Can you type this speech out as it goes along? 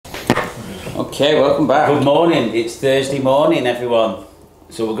Okay, welcome back. Good morning. It's Thursday morning, everyone.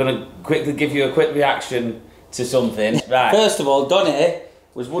 So we're going to quickly give you a quick reaction to something. Right. First of all, Donny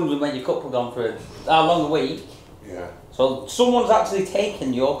was wondering when your cup had gone for how long a week. Yeah. So someone's actually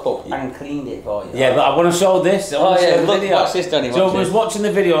taken your cup and cleaned it for you. Yeah, but I want to show this. Oh yeah, look, watch this, Donny. So I was watching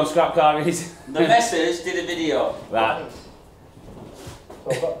the video on Scrap Carries. The message did a video. Right. So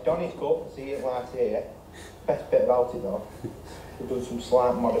I've got Donny's cup, see it right here. Best bit about it though, we've done some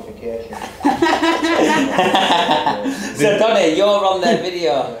slight modifications. So Donny, you're on their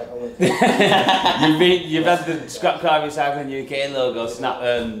video. You've had the Scrap Car Recycling UK logo snap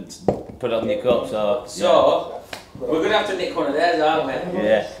and put on your cup, so... So, we're going to have to nick one of theirs, aren't we?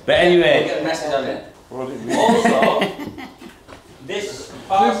 Yeah. But anyway... We'll get a message on it. Also, this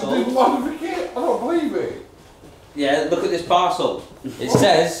parcel... This modification? I don't believe it. Yeah, look at this parcel. It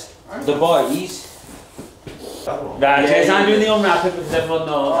says, the boys... Right, Jason, I'm doing the unwrapping because everyone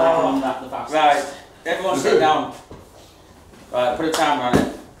knows I can unwrap the fastest. Right, everyone sit down. Right, put a timer on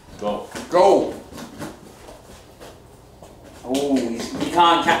it. Go. Go. Oh, you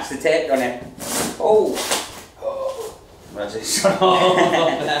can't catch the tape on it. Oh. Where's it?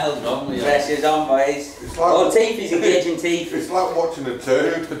 What the hell's wrong with you? Pressure's on, boys. Like, Oh, teeth, he's engaging teeth. It's like watching a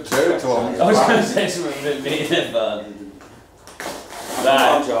turtle on I was going to say something a bit mean, but...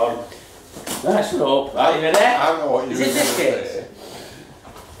 Right, John. Right, shut up. Right, you ready? I know what you're Is it biscuits?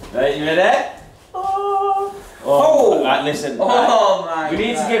 Right, you ready? Oh! Right, listen. Oh right. my We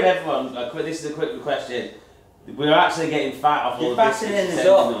need God. to give everyone a quick. This is a quick question. We're actually getting fat off all You're the fastening biscuits. this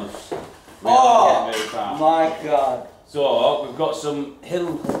up. Oh Getting very fat. my God. So we've got some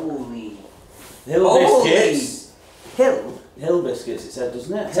Hill Holy. biscuits. Hill biscuits. It said,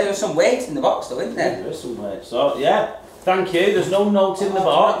 doesn't it? So there's some weight in the box though, isn't there? There is some weight. So yeah. Thank you. There's no note in the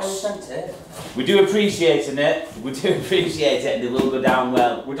box. We do appreciate it. We do appreciate it, and it will go down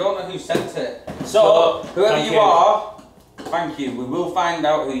well. We don't know who sent it. So, whoever you are, thank you. We will find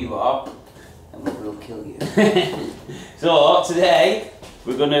out who you are, and we will kill you. So today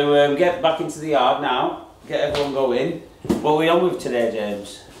we're going to get back into the yard now. Get everyone going. What are we on with today,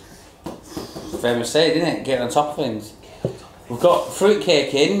 James? Fair to say, didn't it? Getting on top of things. We've got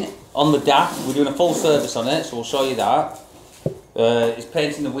fruitcake in on the DAF. We're doing a full service on it, so we'll show you that. It's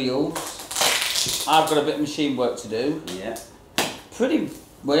painting the wheels. I've got a bit of machine work to do. Yeah.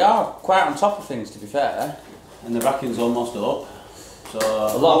 We are quite on top of things, to be fair. And the racking's almost up. So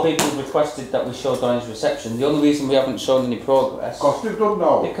A lot of people have requested that we show Donny's reception. The only reason we haven't shown any progress Cost we've done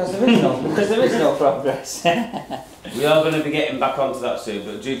now. because there is no progress. we are going to be getting back onto that soon,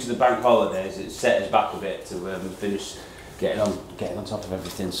 but due to the bank holidays, it's set us back a bit to finish getting on top of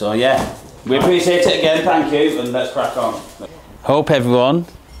everything. So yeah, we appreciate it again. Thank you, and let's crack on. Hope everyone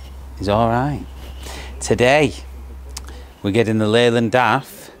is all right. Today we're getting the Leyland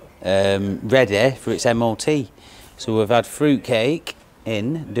DAF ready for its MOT. So we've had Fruitcake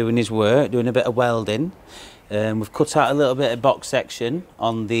in doing his work, doing a bit of welding. We've cut out a little bit of box section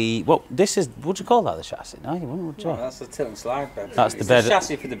on the would you call that, the chassis? No, you wouldn't, would you? No, that's the tilt and slide bed. That's It's the bed. The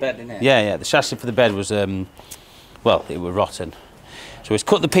chassis for the bed, isn't it? Yeah, the chassis for the bed was well, it was rotten. So he's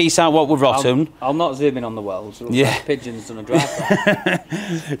cut the piece out what were rotten. I'll not zoom in on the welds. So Yeah. like pigeons on a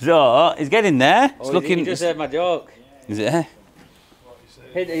drive-by. So he's getting there. It's looking. You just heard my joke. Is it?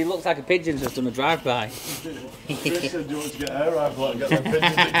 He looks like a pigeon's just done a drive-by. Chris said, do you want to get air rifle and get them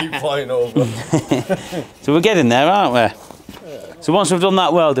pigeons that keep flying over? So we're getting there, aren't we? Yeah. So once we've done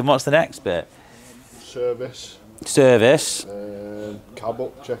that welding, what's the next bit? Service. Service. Cab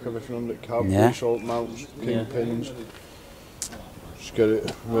up, check everything on the cab, Yeah. result mounts, kingpins. Just get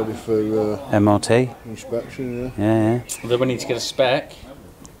it ready for MOT. inspection, Yeah. Then we need to get a spec.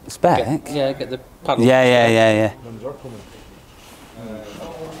 Spec? Get the paddle. Yeah. When's that coming?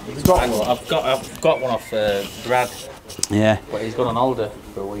 I've got one off Brad, Yeah. but he's gone on older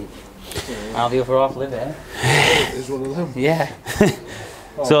for a week. How the other half live here? Is one of them. Yeah.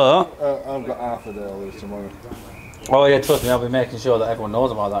 So. I've got half a day I'll leave tomorrow. Oh yeah, trust me, I'll be making sure that everyone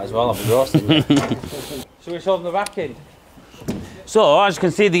knows about that as well. I'll be roasting you. Should we show them the racking? So as you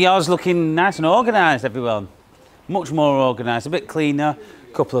can see, the yard's looking nice and organised, everyone. Much more organised, a bit cleaner.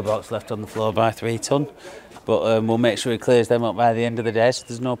 A couple of blocks left on the floor by 3 ton. But we'll make sure he clears them up by the end of the day so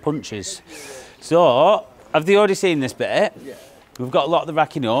there's no punches. So, have they already seen this bit? Yeah. We've got a lot of the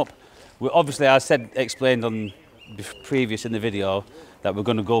racking up. We obviously, I explained on previous in the video that we're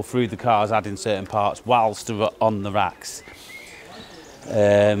going to go through the cars, adding certain parts whilst they're on the racks.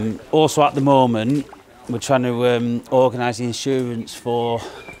 Also at the moment, we're trying to organise the insurance for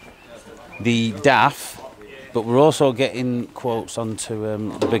the DAF, but we're also getting quotes onto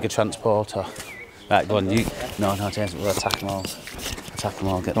the bigger transporter. Right, go on, you. No, James, we'll attack them all. attack them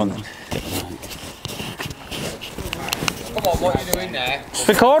all. Get them. Come on, what are you doing there? It's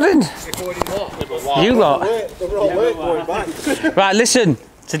recording. Recording what? You lot. The wrong way going back. Right, listen.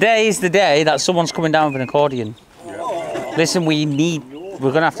 Today is the day that someone's coming down with an accordion. Listen, we're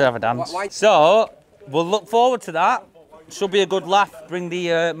gonna have to have a dance. So we'll look forward to that. Should be a good laugh. Bring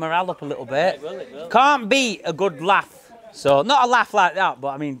the morale up a little bit. It will. Can't beat a good laugh. So not a laugh like that, but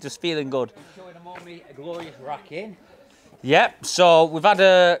I mean just feeling good. Showing them all me a glorious racking. Yep. So we've had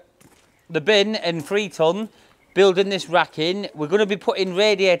the bin and 3 ton building this racking. We're going to be putting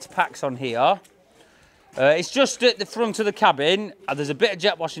radiator packs on here. It's just at the front of the cabin. There's a bit of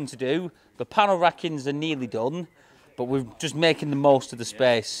jet washing to do. The panel rackings are nearly done, but we're just making the most of the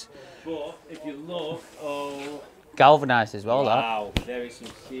space. But if you look, oh, Galvanised as well, that. wow, there is some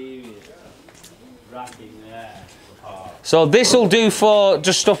serious racking there. Oh. So this will do for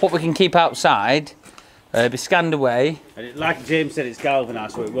just stuff what we can keep outside. Be scanned away. And like James said, it's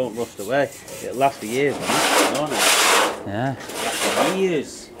galvanised, so it won't rust away. It'll last for years, won't it? Yeah. For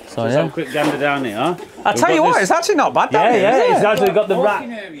years. So Let's have a quick gander down here. I'll tell you what, it's actually not bad down here, is it? It's actually got the Walking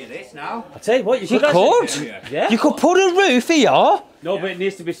rack. area this now. I tell you what, You could. Yeah. You could put a roof here. No, but it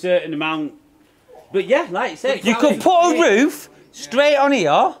needs to be a certain amount. But yeah, like you said, You could put a roof straight on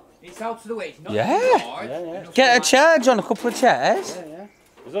here. It's out of the way. It's not Yeah. too hard. Yeah. Get a chair, John, a couple of chairs.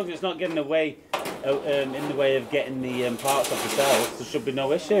 As long as it's not getting away in the way of getting the parts off the cells, there should be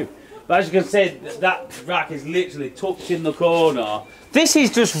no issue. But as you can see, that rack is literally tucked in the corner. This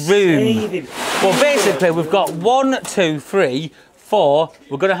is just room. Saving. Well, basically, we've got 1, 2, 3, 4.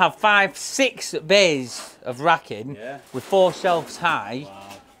 We're going to have 5, 6 bays of racking with 4 shelves high.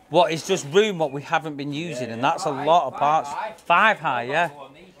 What is just room what we haven't been using, and that's a lot of parts. 5 high, yeah.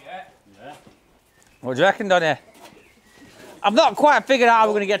 What do you reckon, Donny? I've not quite figured out how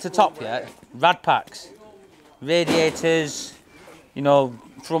we're going to get to the top yet. Rad packs, radiators, you know,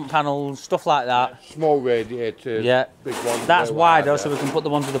 front panels, stuff like that. Small radiators. Yeah. Big ones. That's they're wide though, wider. so we can put the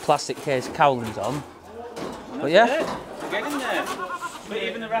ones with the plastic case cowlings on. But yeah. Get in there. But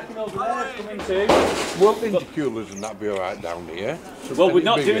even the racking over there is coming too. Won't the intercoolers and that be alright down here? Well, we're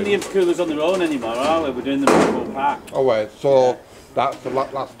not Bigger. doing the intercoolers on their own anymore, are we? We're doing the full pack. Oh wait, so that's the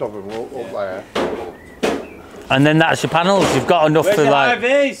last of them up there. And then that's your panels. You've got enough Where's for the like.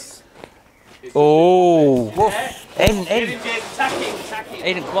 IVs? Oh. Get Aiden, in, Jake. Tack it.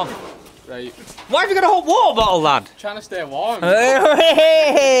 Aiden, come on. Right. Why have you got a hot water bottle, lad? Trying to stay warm.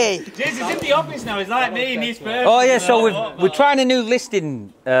 Hey! Jason's in the office now. He's like me. He needs perfect. Oh yeah, so we're trying a new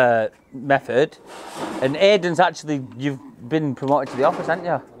listing method, and Aiden's actually you've been promoted to the office, haven't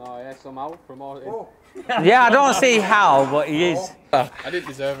you? No, yeah, somehow promoted. Yeah, I don't see how, but he is. I didn't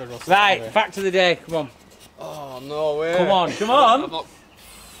deserve it, Russell. Right, fact of the day. Come on, Oh, no way. come on. I'm not.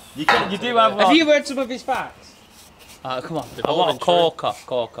 You do have one. Have you heard some of his facts? Come on. I want a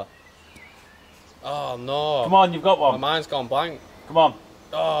corker. Oh, no. Come on, you've got My one. mind's gone blank. Come on.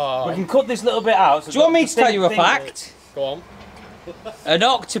 Oh. We can cut this little bit out. So Do you want me to tell you a fact? Go on. An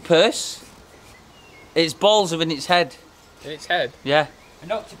octopus, its balls are in its head. In its head. Yeah.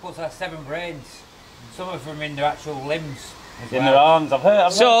 An octopus has 7 brains. Some of them in their actual limbs. as In well. their arms. I've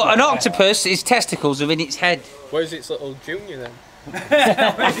heard. So an octopus, its testicles are in its head. Where's its little junior then?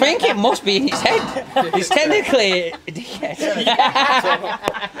 I think it must be in its head. It's technically a dickhead.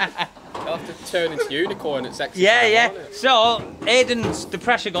 You'll have to turn into unicorn at sex. Yeah. So Aiden's the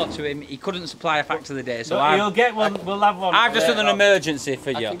pressure got to him. He couldn't supply a fact of the day. So You'll get one. We'll have one. I've just done an emergency for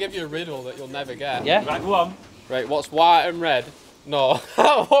I you. can give you a riddle that you'll never get. Yeah. Right, go on. Right, what's white and red? No,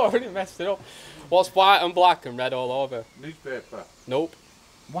 I've already messed it up. What's white and black and red all over? Newspaper. Nope.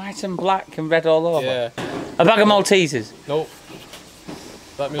 White and black and red all over. Yeah. A bag of Maltesers. Nope.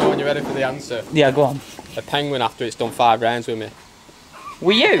 Let me know when you're ready for the answer. Yeah, go on. A penguin after it's done 5 rounds with me.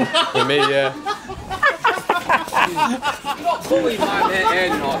 Were you? With me, yeah. Not bullying my mate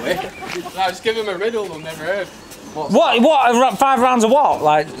Aiden, are we? No, just give him a riddle they'll never heard. What? 5 rounds of what?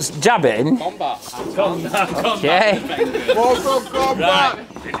 Like jabbing? Combat. Okay. Mortal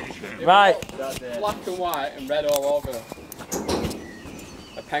Kombat! Right. Black and white and red all over.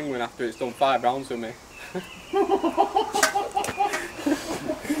 A penguin after it's done 5 rounds with me.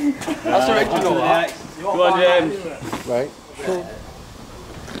 That's original, that. Go on, James. Right.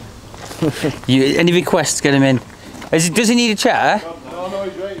 Any requests? Get him in. Does he need a chair? No,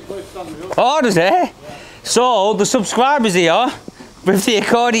 he's ready. Please stand me up. Oh, does he? So the subscribers here with the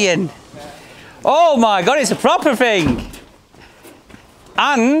accordion. Oh my God, it's a proper thing.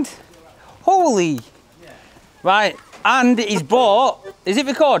 And holy, right. And he's bought. Is it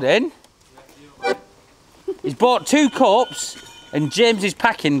recording? He's bought 2 cups, and James's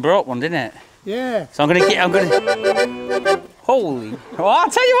packing brought one, didn't it? Yeah. So I'm gonna. Holy. Oh, I'll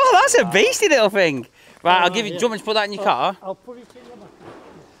tell you what, that's a beastly little thing. Right, I'll give you. Do you want me to put that in your car? I'll put it in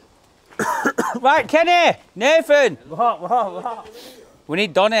the back. Right, Kenny, Nathan. What? We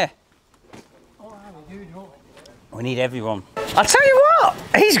need Donny. Oh, I do know. We need everyone. I'll tell you what,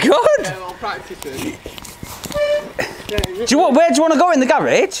 he's good. I'll practice it. Where do you want to go in the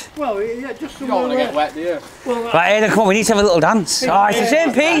garage? Well, yeah, just You don't want to get wet, do you? Right, Aidan, come on, we need to have a little dance. Oh, it's the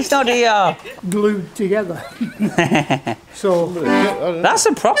same piece, not here. glued together. So That's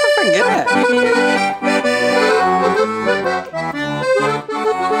a proper thing, isn't it?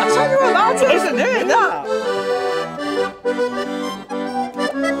 I tell you what, that's it, isn't it? That.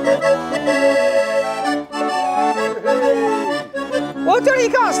 Well, Johnny, you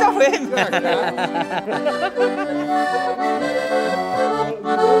can't stop him.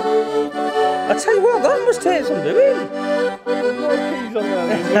 I tell you what, that must take some doing.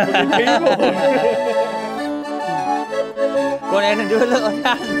 Go on in and do a little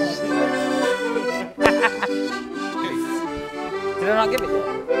dance. Did I not give it?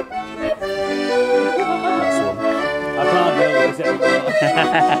 I can't do it.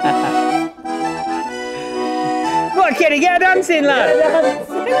 Go on, Kenny, get a dance in, lad.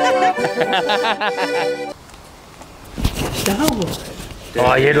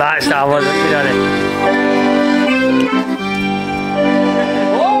 Oh, you'd like Star Wars, wouldn't you, Johnny?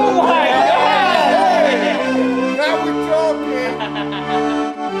 Oh my God! Now we're talking!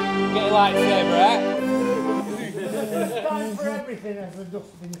 Get your lightsaber, right? time for everything, as the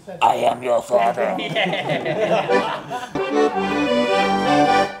dustbin said. I am your father.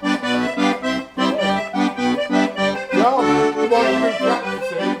 John, you want to be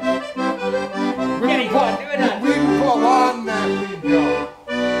practicing? Kenny, go on, do it now. We put a line there, please, John.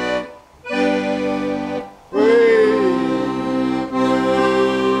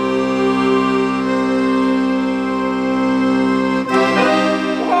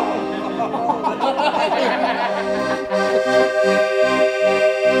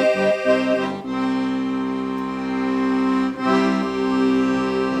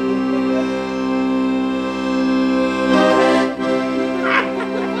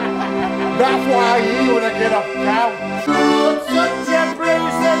 That's why I hear when I get off couch. Such a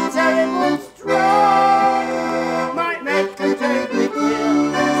bruise and terrible strong might make a terribly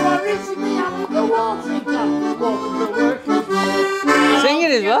clear. So reaching me up the watering can, welcome the workers. Sing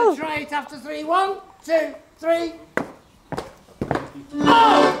it as well. Try it after 3. 1, 2, 3.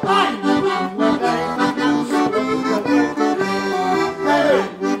 Oh, fine.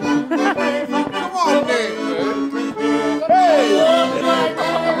 Come on, Nathan. Hey!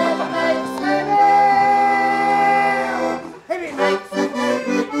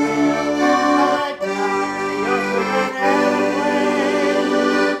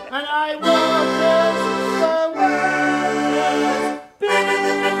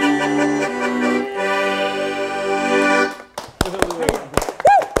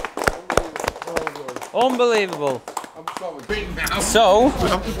 Unbelievable. So,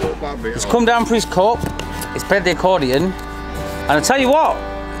 he's come down for his cup, he's played the accordion, and I tell you what,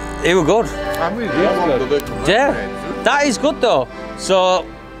 he was good. Yeah, that is good though. So,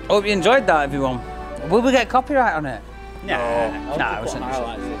 hope you enjoyed that, everyone. Will we get copyright on it? No, it wasn't.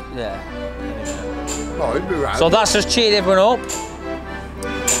 Yeah. No, it'd be right. So that's just cheered everyone up.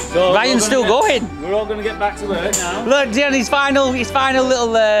 So Ryan's still going. We're all going to get back to work now. Look, Jen, his final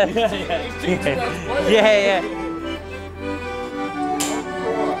little. Yeah.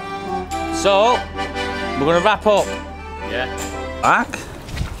 So, we're going to wrap up. Yeah. Back.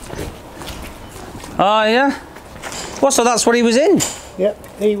 Oh, yeah. Well, so that's what he was in. Yep,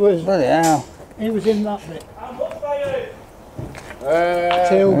 he was. Bloody hell. He was in that bit.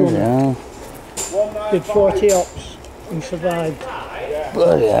 Tail gunner. Did 40 ops. He survived.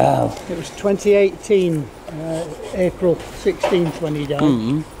 Bloody hell. It was 2018, April 16th when he died.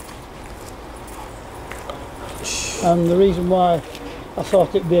 And the reason why I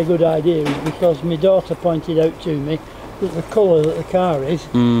thought it'd be a good idea is because my daughter pointed out to me that the colour that the car is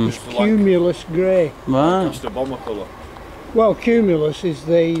cumulus grey. Right. That's the bomber colour. Well, cumulus is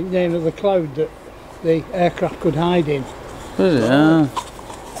the name of the cloud that the aircraft could hide in. Bloody hell.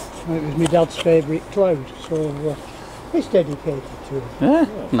 And it was my dad's favourite cloud, so it's dedicated to him. Yeah,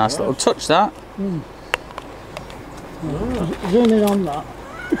 nice little touch that. Zoom in on that.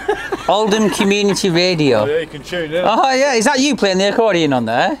 Oldham Community Radio. Yeah, you can tune in. Oh yeah, is that you playing the accordion on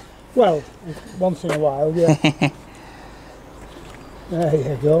there? Well, once in a while, yeah. There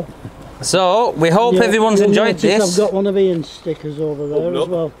you go. So, we hope everyone's You'll enjoyed notice this. I've got one of Ian's stickers over there as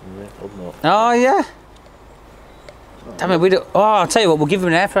well. Oh yeah. Damn it, we do. Oh, I'll tell you what, we'll give him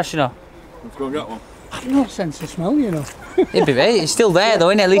an air freshener. Let's go and get one. I've no sense of smell, you know. It'd be right. It's still there though,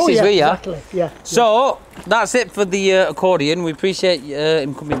 isn't it? At least Oh, it's yeah, with you. exactly. Yeah. So that's it for the accordion. We appreciate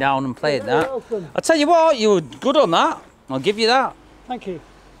him coming down and playing You're that. welcome. I'll tell you what, you were good on that. I'll give you that. Thank you.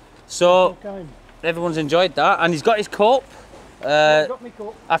 So Kind. everyone's enjoyed that, and he's got his cup Got me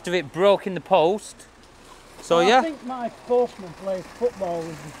cup. after it broke in the post. So Well, I yeah, think my postman plays football with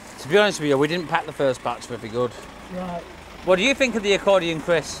me. to be honest with you, we didn't pack the first batch very good. Right. What do you think of the accordion,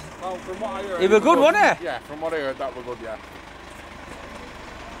 Chris? Well, from what I heard, It were good, wasn't it? Yeah, from what I heard, that were good, yeah.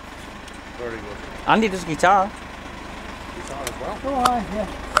 Very good. Andy does guitar. Guitar as well. Oh, aye, yeah.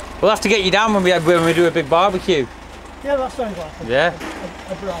 We'll have to get you down when we do a big barbecue. Yeah, that sounds like Yeah.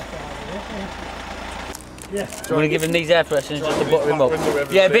 a bright idea. Yeah. I'm going to give him these air fresheners just to butter him up.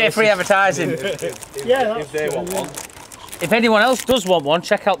 Yeah, a bit of free advertising. Yeah, that's They true, want yeah. one. If anyone else does want one,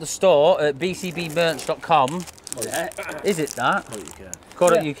 check out the store at bcbmerch.com. Is it that?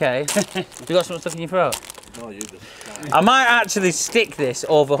 .uk. Have you got something stuck in your throat? No, you just. I might actually stick this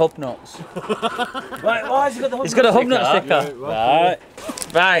over hub nuts. Right, why has he got the hub It's got a hub nut sticker. Right.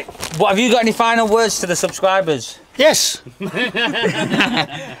 Right. What, have you got any final words to the subscribers? Yes.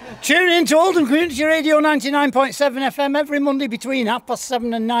 Tune in to Oldham Community Radio 99.7 FM every Monday between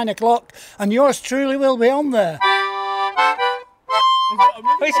 7:30 and 9 o'clock, and yours truly will be on there.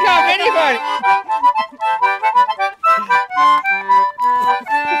 It's not anybody.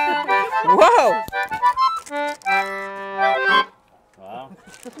 Whoa. Wow.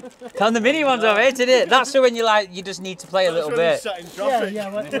 Turn the mini ones over, isn't it? That's when you like, you just need to play a little bit.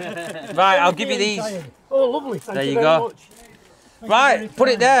 Yeah. Right, I'll give you these. Oh, lovely. Thank There you you very go. much. Thank you Right, very put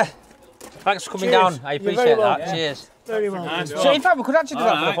it kindly. there. Thanks for coming Cheers. down. I You're appreciate very that. welcome. Cheers. Very well. So in fact, we could actually do that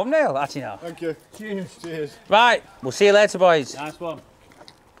for the Alright. thumbnail, actually now. Thank you. Cheers. Cheers. Right, we'll see you later, boys. Nice one.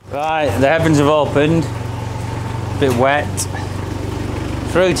 Right, the heavens have opened. Bit wet.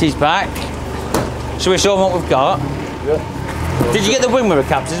 Fruity's back. Shall we show them what we've got? Yeah. Did you get the wind mirror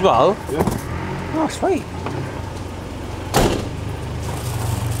caps as well? Yeah. Oh, sweet.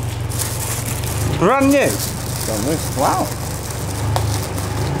 Brand new. Wow.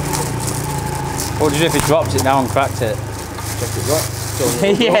 What would you do if you dropped it now and cracked it? Check it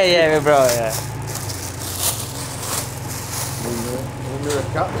right. Yeah, we brought it. Yeah. Mirror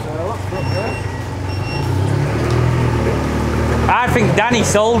caps, that's up there. I think Danny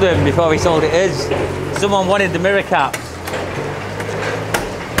sold them before he sold it us. Someone wanted the mirror caps.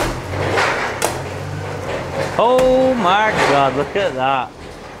 Oh my God, look at that.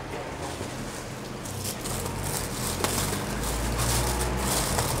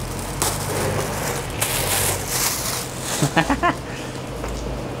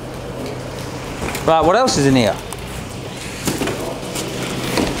 Right, what else is in here?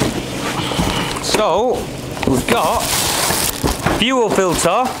 So, we've got fuel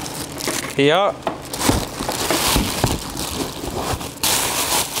filter here.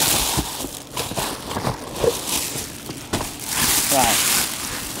 Right.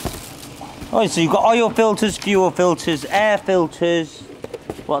 Oh, so you've got oil filters, fuel filters, air filters.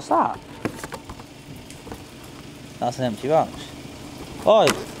 What's that? That's an empty box.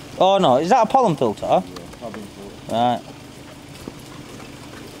 Oh no, is that a pollen filter? Yeah, cabin filter. Right.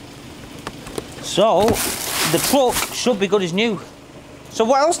 So, the truck should be good as new. So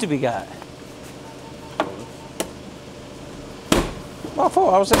what else did we get? Well,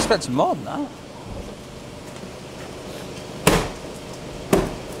 I was expecting more than that.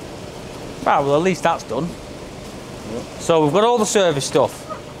 Right, well at least that's done. So we've got all the service stuff.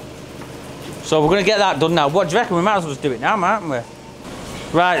 So we're going to get that done now. What do you reckon? We might as well just do it now, mightn't we?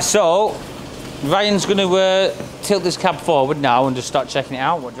 Right, so Ryan's going to tilt this cab forward now and just start checking it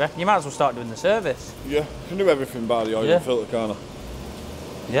out. What do you reckon? You might as well start doing the service. Yeah, can do everything by the oil Yeah. filter, can't I?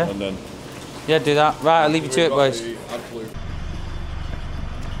 Yeah? And then Yeah, do that. Right, I'll leave you to it, boys.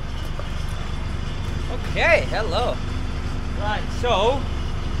 Okay, hello. Right, so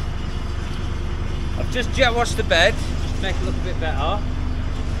I've just jet washed the bed just to make it look a bit better.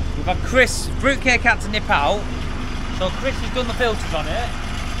 We've had Chris, fruitcake had to nip out, so Chris has done the filters on it.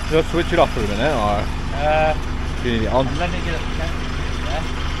 You'll switch it off for a minute, or do you need it on? And let me get it. Yeah.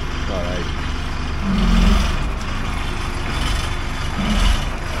 Alright.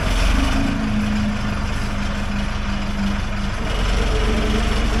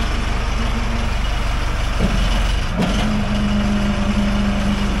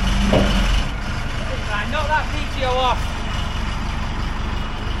 Right, knock that PTO off.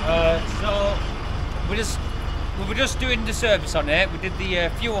 So we were just doing the service on it. We did the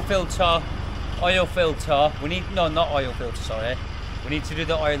fuel filter, oil filter. We need not oil filter. Sorry. We need to do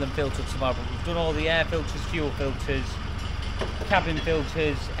the oil and filter tomorrow. But we've done all the air filters, fuel filters, cabin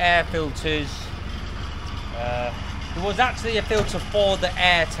filters, air filters. There was actually a filter for the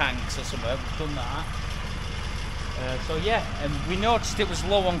air tanks or something. We've done that. So yeah, and we noticed it was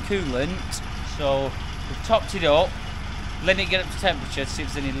low on coolant, so we've topped it up, letting it get up to temperature to see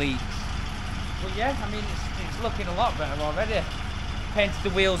if there's any leaks. But yeah, I mean, it's looking a lot better already. Painted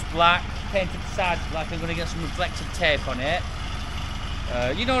the wheels black, painted the sides black. I'm going to get some reflective tape on it.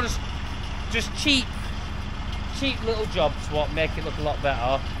 You know, just cheap little jobs what make it look a lot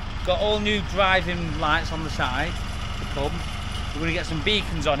better. Got all new driving lights on the side to come. We're going to get some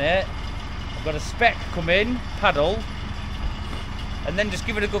beacons on it. I've got a spec come in, paddle, and then just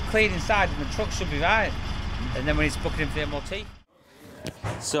give it a good clean inside and the truck should be right. And then when it's booking in for the MOT.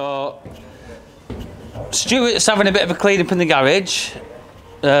 So, Stuart's having a bit of a clean up in the garage.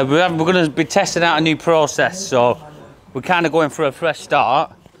 We're going to be testing out a new process, so we're kind of going for a fresh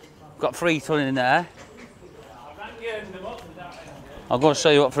start. Got 3 ton in there. I'll go and show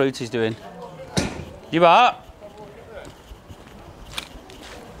you what Fruit is doing. You are?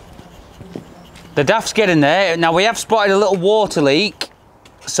 The DAF's getting there. Now we have spotted a little water leak,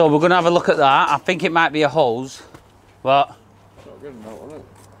 so we're going to have a look at that. I think it might be a hose. What? It's not good enough, is it?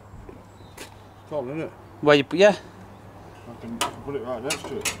 It's on, isn't it? Where you, yeah. I can put it right next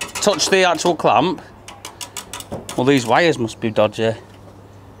to it. Touch the actual clamp. Well, these wires must be dodgy.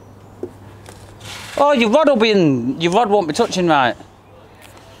 Oh, your rod won't be touching right.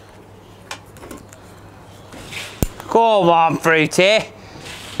 Come on, Fruity.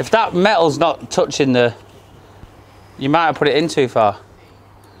 If that metal's not touching you might have put it in too far.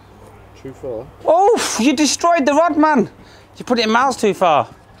 Too far? Oh, you destroyed the rod, man. You put it in miles too far.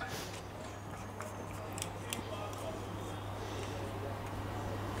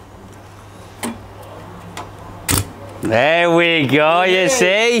 There we go, you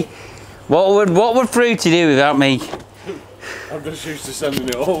see? What would Fruity do without me? I'm just used to sending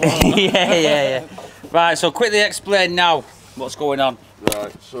it all. yeah. Right, so quickly explain now what's going on.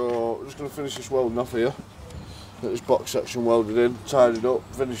 Right, so we're just going to finish this welding off here. Get this box section welded in, tidied up,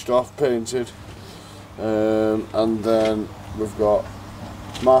 finished off, painted. And then we've got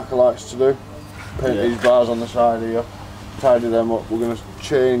marker lights to do. Paint these bars on the side here, tidy them up. We're going to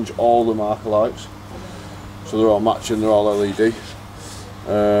change all the marker lights. So they're all matching, they're all LED.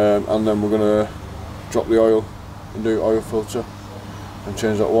 And then we're going to drop the oil and do oil filter and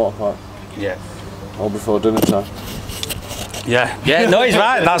change that water pipe. Yeah. All before dinner time. Yeah, no, he's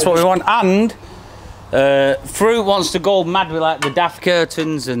right, that's what we want. And Fruit wants to go mad with like the DAF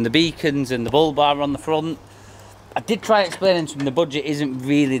curtains and the beacons and the bull bar on the front. I did try explaining to him the budget isn't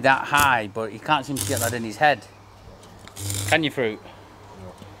really that high, but he can't seem to get that in his head. Can you, Fruit?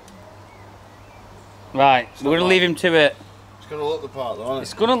 No. Right, we're going to leave him to it. It's going to look the part though, isn't it?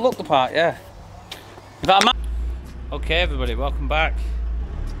 It's going to look the part, yeah. Is that a man? Okay, everybody, welcome back.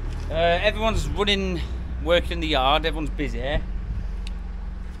 Everyone's working in the yard, everyone's busy.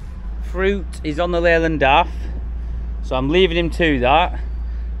 Fruit is on the Leyland DAF, so I'm leaving him to that.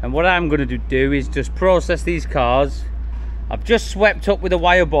 And what I'm going to do is just process these cars. I've just swept up with a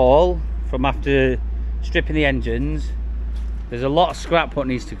wire ball from after stripping the engines. There's a lot of scrap what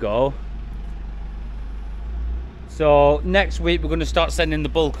needs to go. So next week we're going to start sending the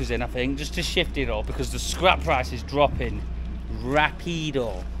bulkers in, I think, just to shift it all because the scrap price is dropping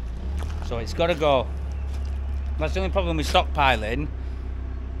rapido. So it's got to go. That's the only problem with stockpiling.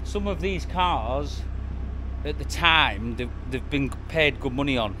 Some of these cars, at the time, they've been paid good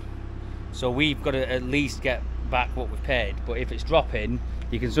money on. So we've got to at least get back what we've paid. But if it's dropping,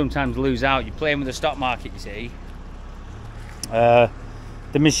 you can sometimes lose out. You're playing with the stock market, you see. The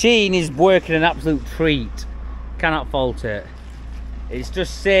machine is working an absolute treat. Cannot fault it. It's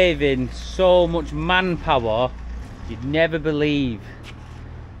just saving so much manpower you'd never believe.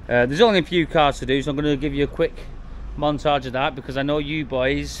 There's only a few cars to do, so I'm going to give you a quick montage of that because I know you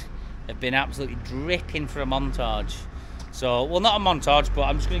boys have been absolutely dripping for a montage. So, well, not a montage, but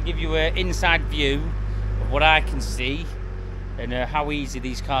I'm just going to give you an inside view of what I can see and how easy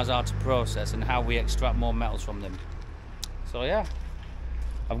these cars are to process and how we extract more metals from them. So yeah,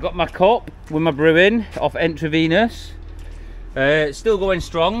 I've got my cup with my brewing off Intravenous. It's still going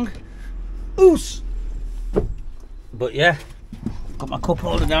strong. Oos! But yeah, got my cup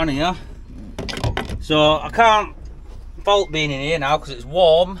holder down here. So I can't fault being in here now because it's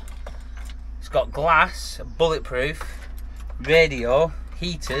warm. It's got glass, bulletproof, radio,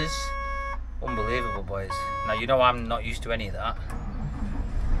 heaters. Unbelievable, boys. Now you know I'm not used to any of that.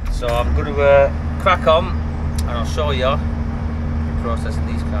 So I'm going to crack on and I'll show you processing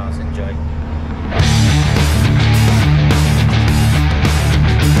these cars. Enjoy.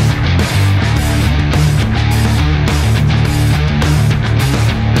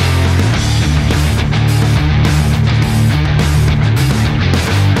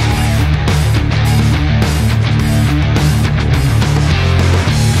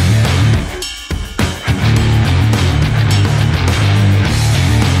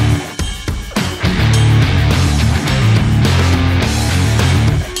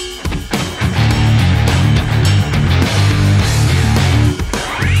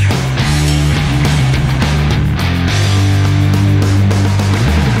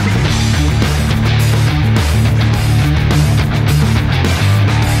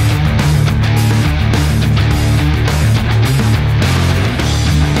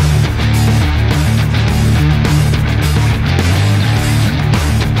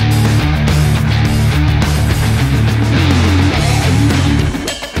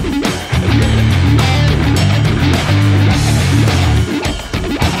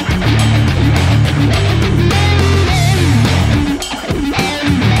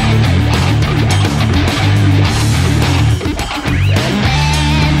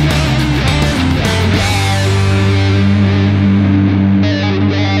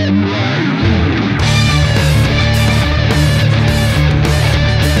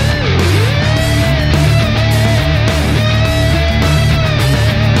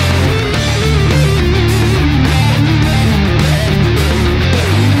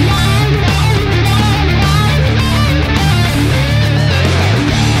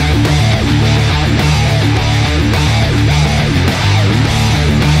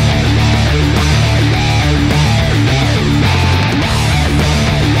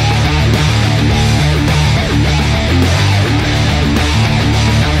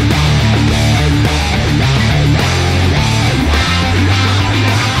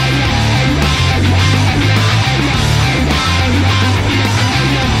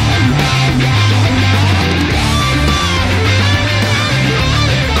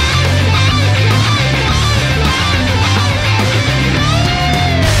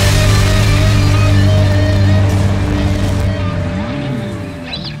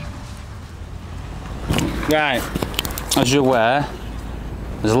 Right, as you're aware,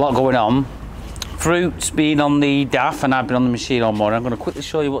 there's a lot going on. Fruit's been on the DAF and I've been on the machine all morning. I'm going to quickly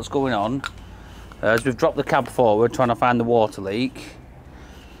show you what's going on. As we've dropped the cab forward trying to find the water leak,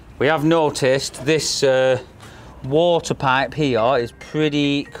 we have noticed this water pipe here is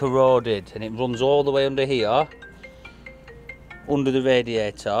pretty corroded and it runs all the way under here, under the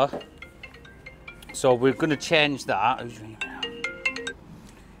radiator. So we're going to change that.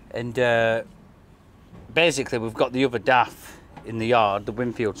 And basically we've got the other DAF in the yard, the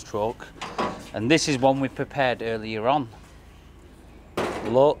Winfield's truck, and this is one we prepared earlier on.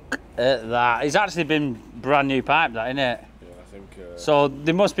 Look at that. It's actually been brand new pipe, that, isn't it? Yeah, I think. So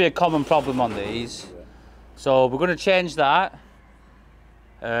there must be a common problem on these. Yeah. So we're going to change that,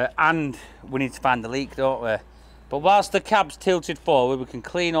 and we need to find the leak, don't we? But whilst the cab's tilted forward, we can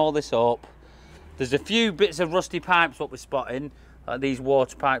clean all this up. There's a few bits of rusty pipes what we're spotting, like these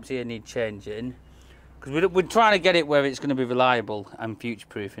water pipes here need changing, because we're trying to get it where it's going to be reliable and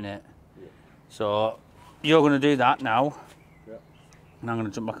future-proofing it. Yeah. So you're going to do that now, yeah. And I'm going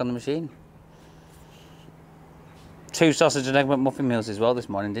to jump back on the machine. 2 sausage and egg McMuffin meals as well this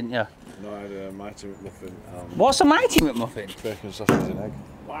morning, didn't you? No, I had a Mighty McMuffin. What's a Mighty McMuffin? Bacon, sausage and egg.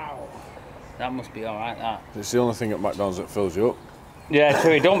 Wow. That must be alright, that. It's the only thing at McDonald's that fills you up. Yeah,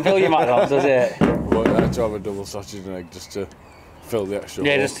 true. It don't fill your McDonald's, does it? But I had to have a double sausage and egg just to fill the extra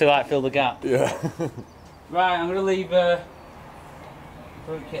hole. Just to like fill the gap. Yeah. Right, I'm gonna leave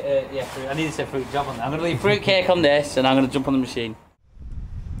fruit cake. Yeah, fruit. I need to say fruit jam on that. I'm gonna leave fruit cake on this, and I'm gonna jump on the machine.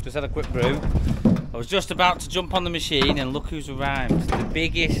 Just had a quick brew. I was just about to jump on the machine, and look who's arrived. The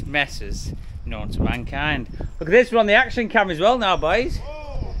biggest messes known to mankind. Look at this. We're on the action cam as well now, boys.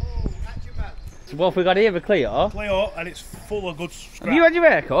 So what have we got here? A Cleo? Cleo, and it's full of good scrap. Have you had your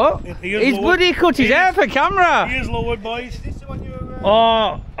hair cut? He's bloody cut his hair for camera. He is lowered, boys.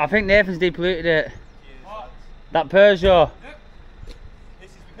 Oh, I think Nathan's depolluted it. What? That Peugeot.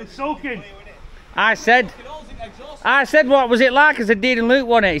 It's soaking. I said, what was it like? I said, Dean and Luke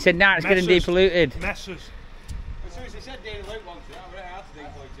won it. He said, nah, it's getting depolluted. Messes. As soon as he said Dean and Luke wants it, I'm really hard to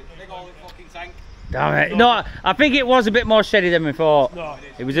depollute it. Big old fucking tank. Damn it. No, I think it was a bit more sheddy than we thought. No,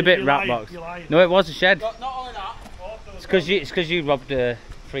 it was a bit rat box. Lying. No, it was a shed. Not only that. It's because you robbed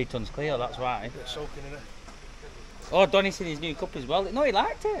 3 tons Clio, that's why. It's soaking in it. Oh, Donny's seen his new cup as well. No, he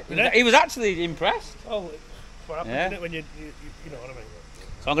liked it. He was actually impressed. Oh, what happens isn't it when you know what I mean?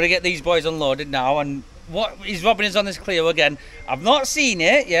 So I'm going to get these boys unloaded now, and what he's robbing us on this Clio again. I've not seen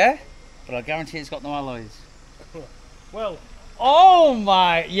it, yeah, but I guarantee it's got no alloys. Well. Oh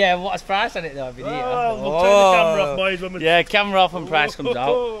my, yeah, what a price on it though, video. We'll turn the camera off, boys. When we... Yeah, camera off when price comes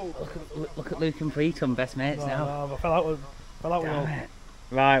out. Look at Luke and Proton, best mates now. No, I fell out with all.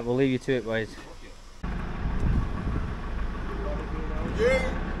 Right, we'll leave you to it, boys.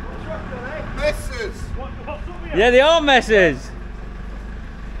 Messes! What's up here? Yeah, they are messes.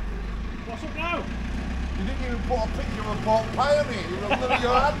 What's up now? You didn't even put a picture of a pork pie on it. You were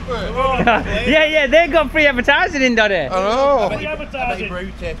your advert. Yeah, they got free advertising in, don't they? I know. Free advertising.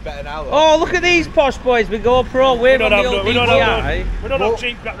 Brew tastes better now. Oh, look at these posh boys with GoPro. We're on the old DJI. We don't have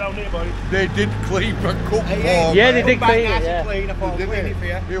cheap crap down here, boys. They did clean a cup for Yeah, they did clean it, yeah. I thought I'd clean it for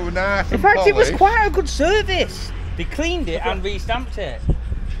you. It was nice. In fact, it was quite a good service. They cleaned it and re-stamped it.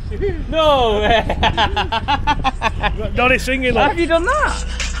 No way! Donny singing. How have you done that?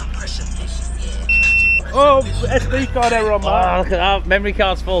 Oh, SD card error on mine. Oh, look at that. Memory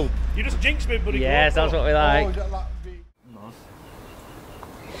card's full. You just jinxed me, buddy. Yes, that's what we like.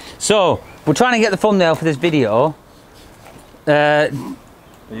 So, we're trying to get the thumbnail for this video. You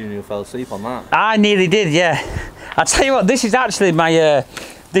nearly fell asleep on that. I nearly did, yeah. I'll tell you what, this is actually my,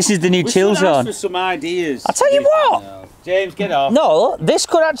 this is the new chill zone. For some ideas. I'll tell you what. James, get off. No, this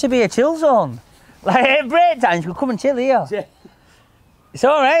could actually be a chill zone. Like, at break times, you could come and chill here. Yeah. It's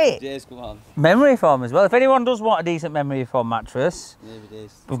alright. James, come on. Memory foam as well. If anyone does want a decent memory foam mattress,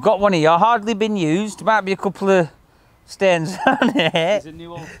 we've got one here. Hardly been used. Might be a couple of stains on it. It's a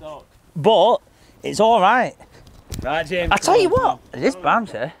new old stock. But it's alright. Right, James. I tell you what, it is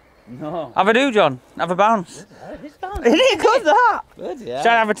bouncy. No. Have a do, John. Have a bounce. It's bouncy. Isn't it good, that? Good, yeah.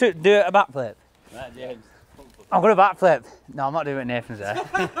 Shall I have do a backflip? Right, James. I'm going to backflip. No, I'm not doing it Nathan's there.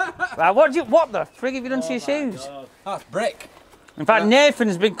 Right, what the frig have you done to your shoes? That's brick. In fact,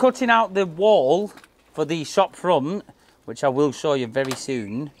 Nathan's been cutting out the wall for the shop front, which I will show you very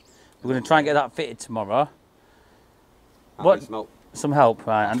soon. We're going to try and get that fitted tomorrow. What? Some help,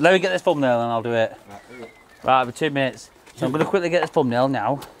 right. And let me get this thumbnail and I'll do it. Right, for 2 minutes. So I'm going to quickly get this thumbnail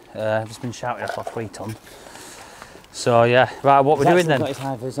now. I've just been shouting off 3 ton. So yeah, right, what we're doing then? Got his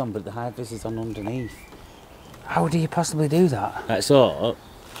high vis on, but the high vis is on underneath. How do you possibly do that? Right, so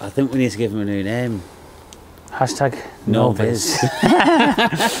I think we need to give him a new name. Hashtag no viz.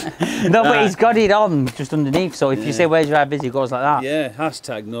 No, but he's got it on just underneath. So if you say where's your high viz, he goes like that. Yeah,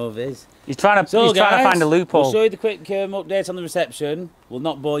 hashtag no viz. He's trying to So trying to find a loophole. We'll show you the quick update on the reception. We'll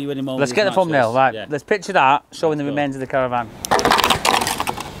not bore you anymore. Let's with get the these thumbnail, matches. right? Yeah. Let's picture that showing the remains of the caravan.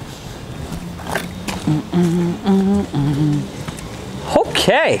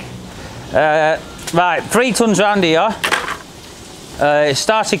 Okay. Right, 3 tons round here.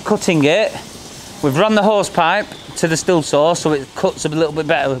 Started cutting it. We've run the hose pipe to the still saw so it cuts a little bit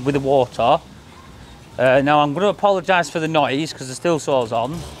better with the water. Now I'm going to apologise for the noise because the still saw's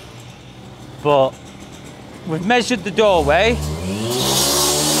on. But we've measured the doorway.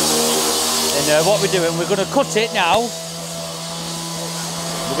 And what we're doing, we're going to cut it now.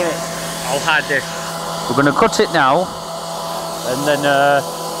 I'll hide this. We're going to cut it now and then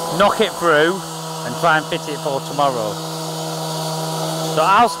knock it through and try and fit it for tomorrow. So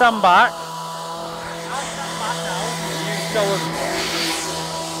I'll stand back.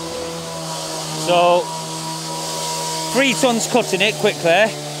 So 3 tons cutting it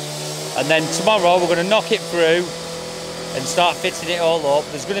quickly, and then tomorrow we're going to knock it through and start fitting it all up.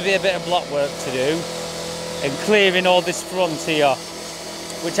 There's going to be a bit of block work to do and clearing all this front here,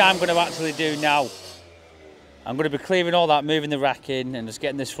 which I'm going to actually do now. I'm going to be clearing all that, moving the rack in and just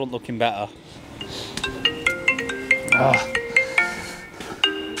getting this front looking better. Oh.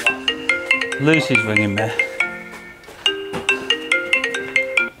 Lucy's ringing me.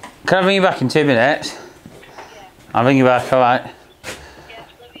 Can I ring you back in 2 minutes? I'll ring you back, alright?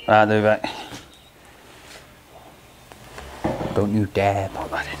 Right, I'll be back. Don't you dare put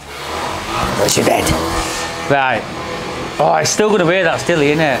that in. Where's your bed? Right. Oh, it's still going to wear that still,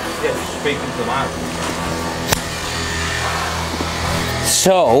 isn't it? Yeah, speaking to the mic.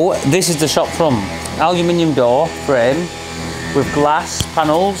 So, this is the shop front. Aluminium door frame with glass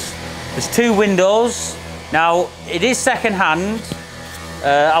panels. There's 2 windows. Now, it is second hand.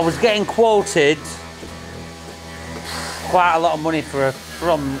 I was getting quoted quite a lot of money for a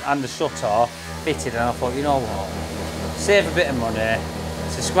front and a shutter fitted, and I thought, you know what, save a bit of money,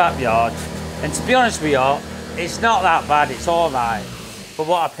 it's a scrap yard, and to be honest with you, it's not that bad, it's alright for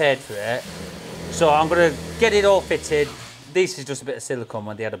what I paid for it. So I'm going to get it all fitted. This is just a bit of silicone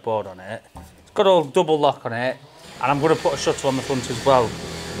when they had a board on it. It's got a double lock on it, and I'm going to put a shutter on the front as well.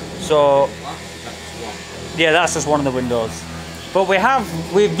 So yeah, that's just one of the windows. But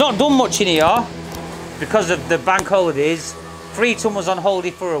we've not done much in here because of the bank holidays. 3 ton was on holiday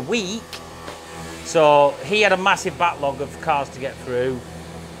for a week, so he had a massive backlog of cars to get through.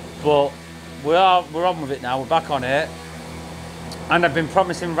 But we're on with it now. We're back on it, and I've been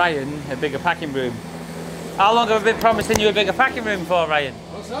promising Ryan a bigger packing room. How long have I been promising you a bigger packing room for, Ryan?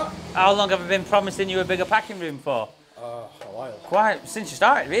 What's that? How long have I been promising you a bigger packing room for? A while. Quite since you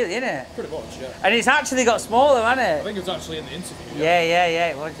started, really, isn't it? Pretty much, yeah. And it's actually got smaller, hasn't it? I think it was actually in the interview. Yeah,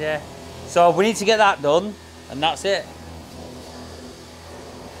 it was, yeah. So we need to get that done, and that's it.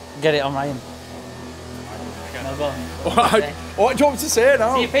 Get it on, Ryan. No, go on. What do you want me to say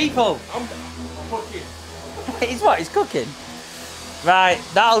now? See you people. I'm cooking. He's what? He's cooking? Right,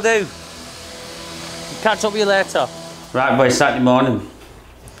 that'll do. Catch up with you later. Right, boys, Saturday morning.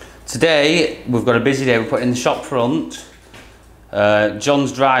 Today, we've got a busy day. We're putting the shop front.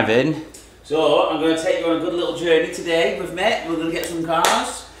 John's driving. So I'm going to take you on a good little journey today with me. We're going to get some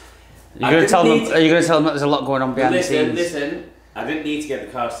cars. Are you going to tell them that there's a lot going on behind the scenes? Listen, I didn't need to get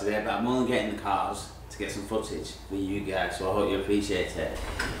the cars today, but I'm only getting the cars to get some footage for you guys, so I hope you appreciate it.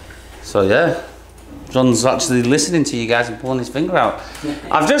 So yeah, John's actually listening to you guys and pulling his finger out.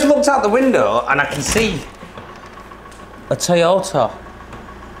 I've just looked out the window and I can see a Toyota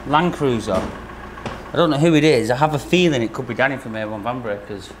Land Cruiser. I don't know who it is. I have a feeling it could be Danny from A1 Van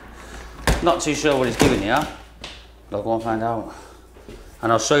Breakers. Not too sure what he's doing here. I'll go and find out.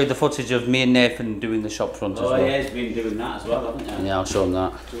 And I'll show you the footage of me and Nathan doing the shop front as well. Oh yeah, he's been doing that as well, haven't you? Yeah, I'll show him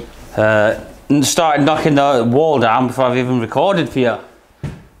that. Started knocking the wall down before I've even recorded for you.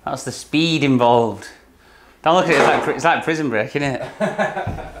 That's the speed involved. Don't look at it, it's like Prison Break, isn't it?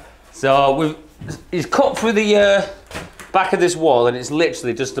 So he's cut through the back of this wall, and it's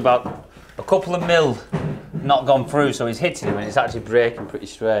literally just about a couple of mil not gone through, so he's hitting him and it's actually breaking pretty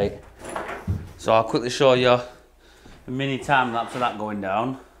straight. So I'll quickly show you a mini time lapse of that going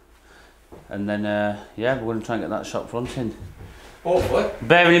down, and then yeah, we're going to try and get that shop front in. Hopefully.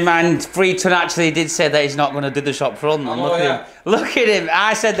 Bearing in mind, 3 ton actually did say that he's not going to do the shop front. And look at him. Look at him.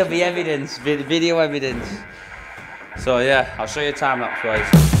 I said there'll be evidence, video evidence. So yeah, I'll show you time lapse wise.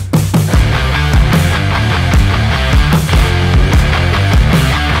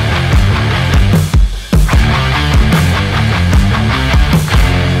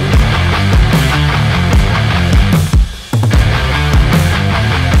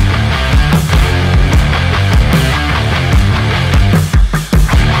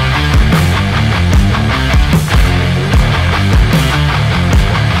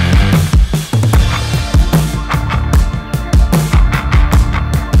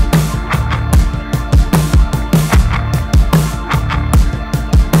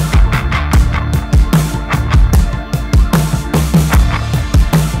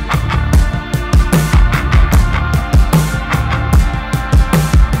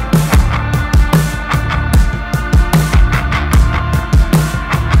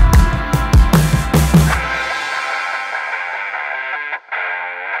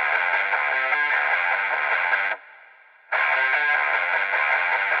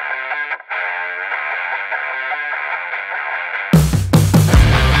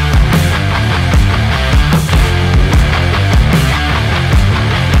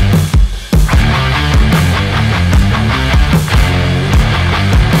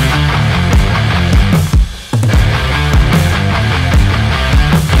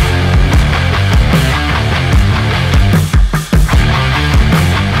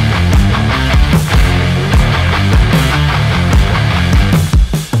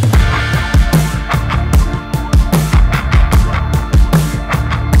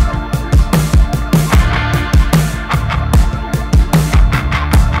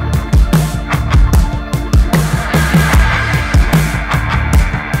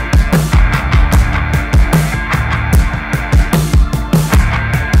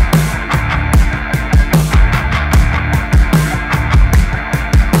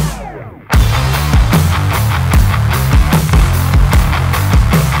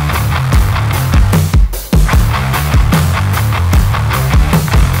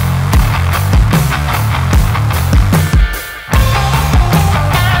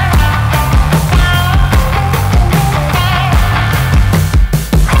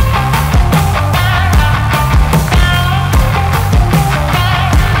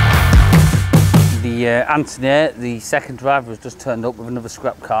 Anthony, the second driver, has just turned up with another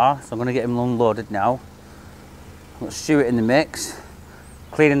scrap car, so I'm going to get him unloaded now. I've got Stuart in the mix,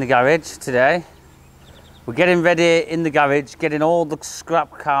 cleaning the garage today. We're getting ready in the garage, getting all the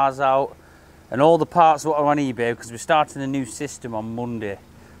scrap cars out and all the parts that are on eBay, because we're starting a new system on Monday.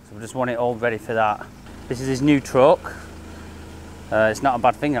 So we just want it all ready for that. This is his new truck. It's not a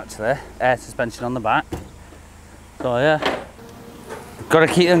bad thing actually, air suspension on the back. So yeah. Got to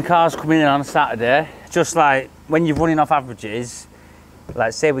keep them cars coming in on a Saturday. Just like when you're running off averages,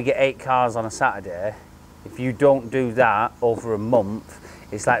 like say we get 8 cars on a Saturday, if you don't do that over a month,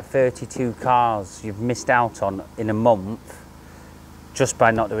 it's like 32 cars you've missed out on in a month just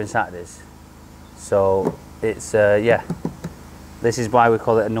by not doing Saturdays. So it's, yeah, this is why we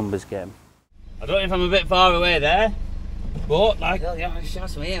call it a numbers game. I don't know if I'm a bit far away there, but like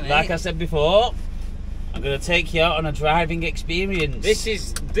I said before, I'm going to take you out on a driving experience. This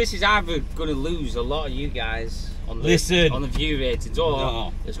is either going to lose a lot of you guys on the view ratings,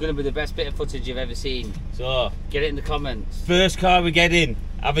 or it's going to be the best bit of footage you've ever seen. So get it in the comments. First car we get in,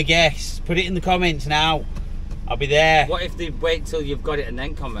 have a guess. Put it in the comments now. I'll be there. What if they wait till you've got it and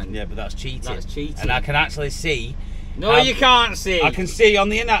then comment? Yeah, but that's cheating. That's cheating. And I can actually see. No, you can't see. I can see on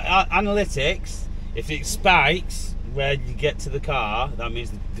the analytics if it spikes where you get to the car. That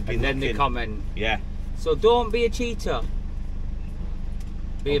means they've been then they comment. Yeah. So don't be a cheater.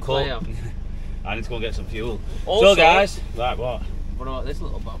 Be a player. I need to go and get some fuel. Also, so guys, right, what about this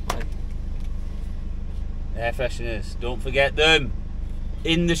little bad boy? Air fresheners. Don't forget them.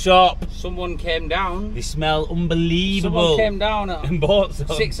 In the shop. Someone came down. They smell unbelievable. Someone came down at and bought some.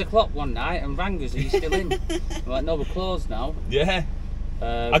 6 o'clock one night and rang us. Are you still in? I'm like, no, we're closed now. Yeah.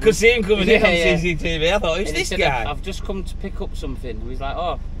 I could see him coming in on CCTV. I thought, who's this guy? I've just come to pick up something. He was like,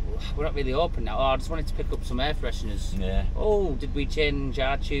 oh, we're not really open now. Oh, I just wanted to pick up some air fresheners. Yeah. Oh, did we change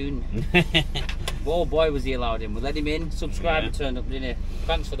our tune? Oh boy, was he allowed in. We let him in. Subscriber turned up, didn't he?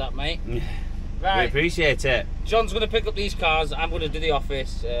 Thanks for that, mate. Right. We appreciate it. John's going to pick up these cars. I'm going to do the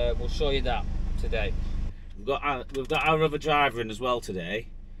office. We'll show you that today. We've got our other driver in as well today.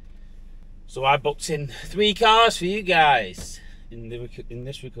 So I booked in 3 cars for you guys in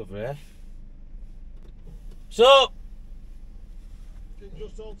this recovery. So.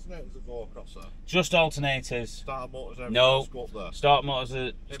 Just alternators that go across there? Just alternators. Start motors, everything. No. Go up there. Start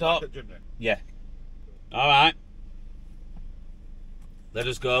motors. Start. Yeah. All right. Let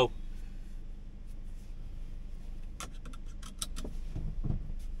us go.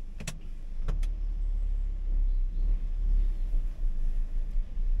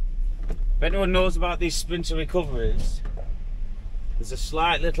 If anyone knows about these Sprinter recoveries, there's a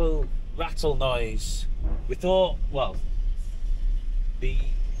slight little rattle noise. We thought, well, the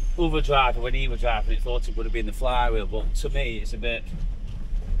other driver, when he was driving, it thought it would have been the flywheel, but to me it's a bit,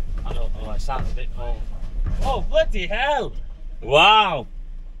 I don't know, it sounds a bit cold. Oh, bloody hell! Wow!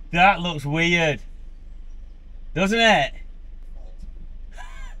 That looks weird, doesn't it?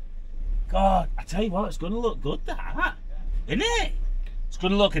 God, I tell you what, it's going to look good, that, isn't it? It's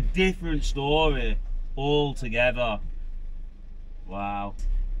going to look a different story altogether. Wow.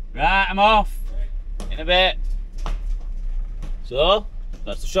 Right, I'm off in a bit. So,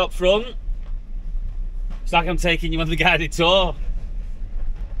 that's the shop front. It's like I'm taking you on the guided tour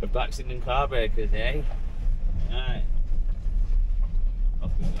of Baxenden car breakers, eh? Right.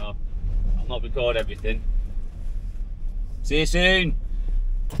 Off we go. I'll not record everything. See you soon.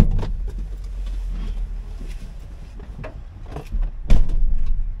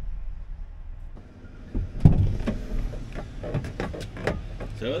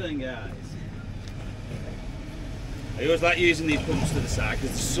 So then guys, I always like using these pumps to the side because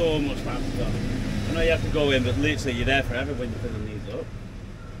there's so much faster. I know you have to go in, but literally you're there forever when you're filling these up.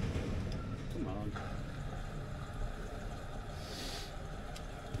 Come on.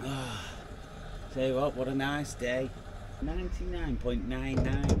 Oh, tell you what a nice day.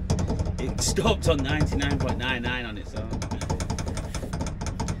 99.99. It stopped on 99.99 on its own.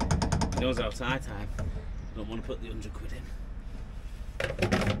 It knows how tight I am. Don't want to put the 100 quid in.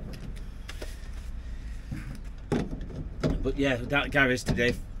 But yeah, that garage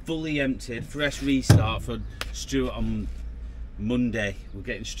today fully emptied, fresh restart for Stuart on Monday. We're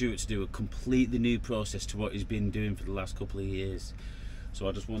getting Stuart to do a completely new process to what he's been doing for the last couple of years. So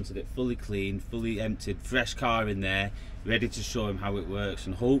I just wanted it fully clean, fully emptied, fresh car in there, ready to show him how it works,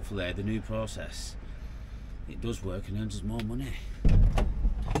 and hopefully the new process, it does work and earns us more money.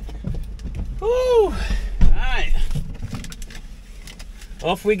 Woo! Right.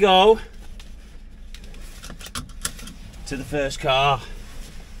 Off we go to the first car.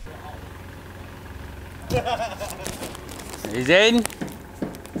 He's in.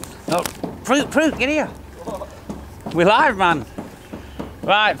 Oh, Fruit, get here. We're live, man.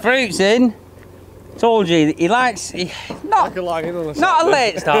 Right, Fruit's in. Told you, he likes, not a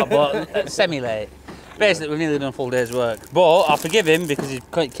late start, but semi-late. Basically, we've nearly done a full day's work. But I'll forgive him because he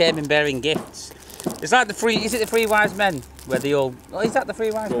came in bearing gifts. It's like the is it the Three Wise Men? Where they all, is that the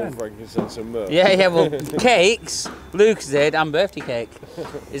Three Wise Men? Frankincense and myrrh. Yeah, well, cakes, Luke's did, and birthday cake.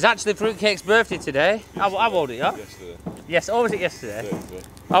 It's actually Fruitcake's birthday today. How old are you? Yesterday. Yes, or was it yesterday? 33.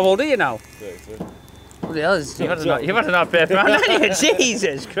 How old are you now? 33. What the hell is, you've had an odd paper, haven't you?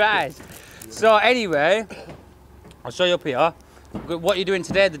 Jesus Christ. So anyway, I'll show you up here. What you're doing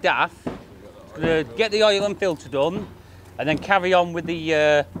today, the DAF, gonna get the oil and filter done, and then carry on with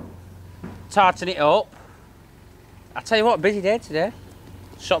the tarting it up. I tell you what, busy day today.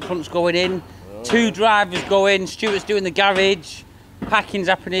 Shop front's going in, 2 drivers going, Stuart's doing the garage, packing's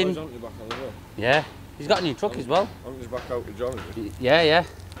happening. He's on the back on the road. Yeah, he's got a new truck as well. I'm just back out with John. Yeah.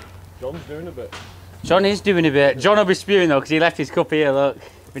 John's doing a bit. John is doing a bit. John will be spewing though, because he left his cup here, look.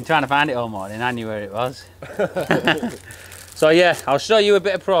 Been trying to find it all morning, I knew where it was. So yeah, I'll show you a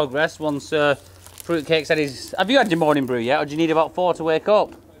bit of progress once Fruitcake's had his... Have you had your morning brew yet, or do you need about 4 to wake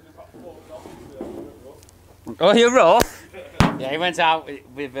up? Oh, you're rough? Yeah, he went out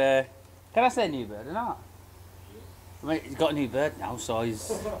with can I say new bird or not? I mean, he's got a new bird now, so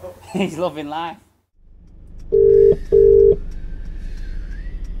he's loving life.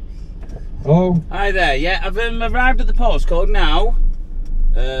 Oh. Hi there, yeah, I've arrived at the postcode now.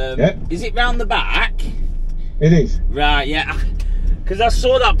 Yeah. Is it round the back? It is. Right, yeah. Because I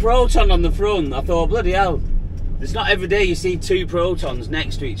saw that Proton on the front, I thought, bloody hell, it's not every day you see 2 Protons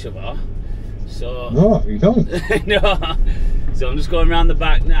next to each other. So... No, you don't. No. So I'm just going round the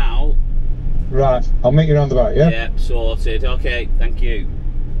back now. Right, I'll meet you around the back, yeah? Yep, sorted. Okay, thank you.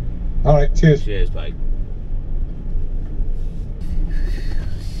 Alright, cheers. Cheers, bye.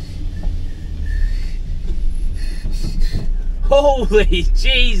 Holy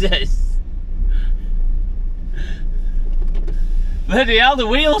Jesus! Bloody hell, the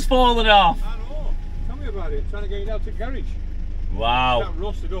wheel's falling off! I know. Tell me about it. Trying to get it out to the garage. Wow. It's not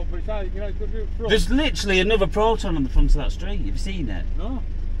rusted up, but it's how you know, it's going to do it front. There's literally another Proton on the front of that street. You've seen it? No.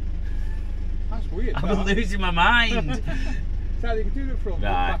 That's weird. I'm losing my mind. It's how you can do it front,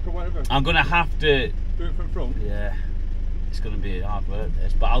 Right. back or whatever. I'm going to have to... Do it from front. Yeah. It's going to be hard work,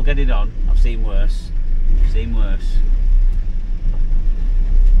 this. But I'll get it on. I've seen worse. I've seen worse.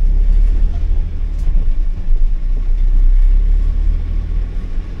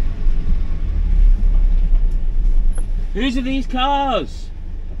 Whose are these cars?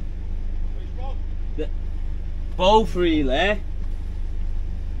 Which one? Both really.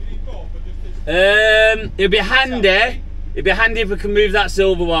 You need both, but just this. It'd be handy. It'd be handy if we can move that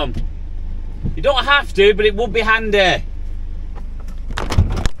silver one. You don't have to, but it would be handy.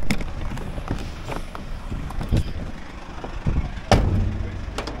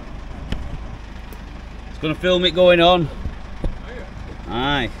 It's gonna film it going on.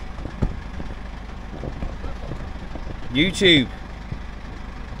 Aye. YouTube.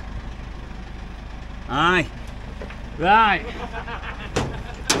 Aye. Right.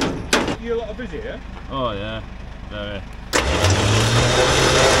 You a lot of busy, yeah? Oh yeah, very.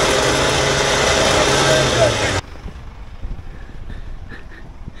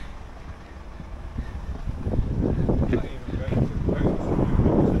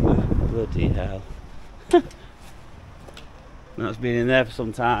 Bloody hell. That's been in there for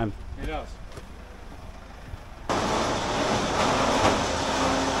some time. It has.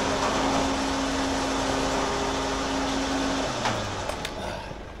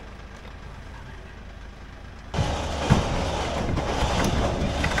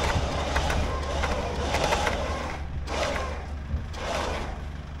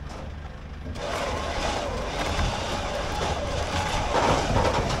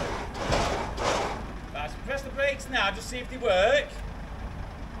 Now, just see if they work.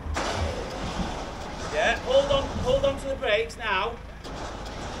 Yeah, hold on to the brakes now.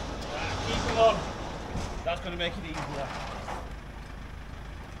 Right, keep them on. That's going to make it easier.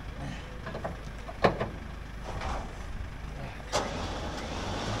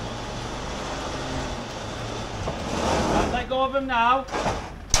 Right, let go of them now.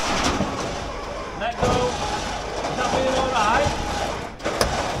 Let go. Is that feeling alright?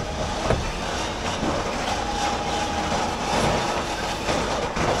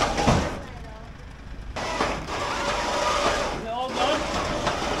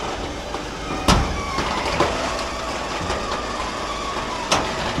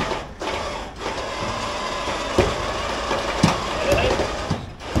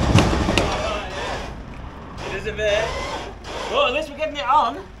 Well, at least we're getting it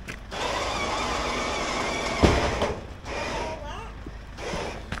on.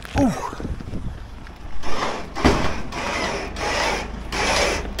 So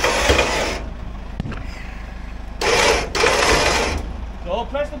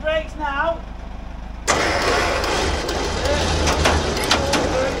press the brakes now.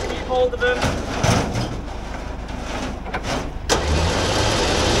 Keep hold of them.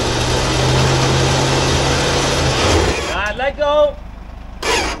 Right, let go.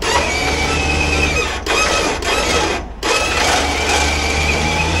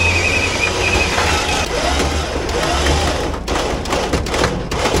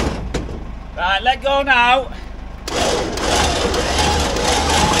 Right, let go now.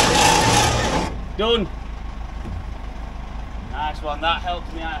 Done. Nice one, that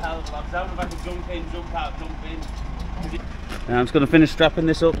helped me out a hell of a lot. I was having to jump in, jump out, jump in. Now I'm just going to finish strapping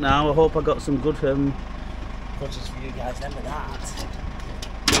this up now. I hope I got some good footage for you guys. Remember that.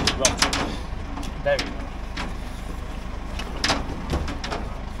 Rotten. Very good.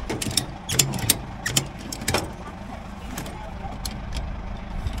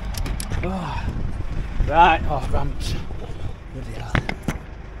 Oh. Right, oh ramps. Bloody hell.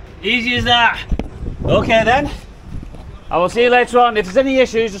 Easy as that. Okay then. I will see you later on. If there's any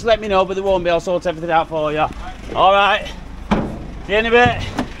issues, just let me know, but there won't be. I'll sort everything out for you. Alright. See you in a bit.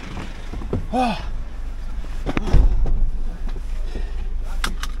 Oh.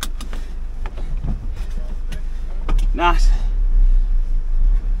 Nice.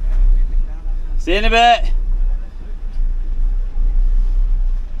 See you in a bit.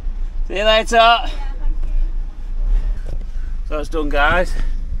 See you later. Yeah, thank you. So it's done, guys.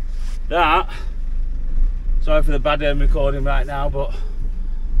 That. Sorry for the bad recording right now, but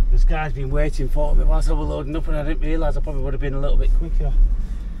this guy's been waiting for me whilst I was loading up, and I didn't realise I probably would have been a little bit quicker.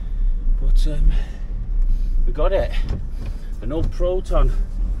 But we got it. An old Proton.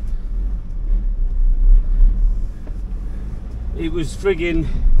 It was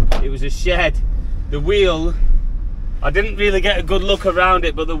a shed. The wheel, I didn't really get a good look around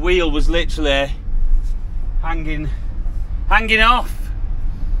it, but the wheel was literally hanging off.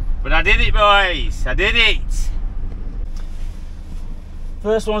 But I did it, boys. I did it.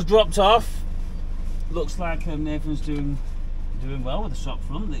 First one's dropped off. Looks like Nathan's doing well with the shop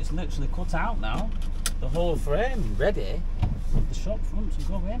front. It's literally cut out now. The whole frame ready. The shop front to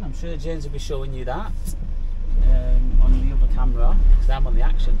go in. I'm sure James will be showing you that on the other camera, because I'm on the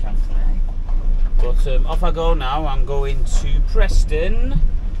action cam today. But off I go now. I'm going to Preston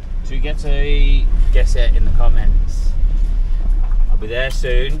to get a guess it in the comments. I'll be there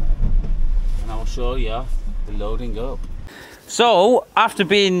soon, and I'll show you the loading up. So, after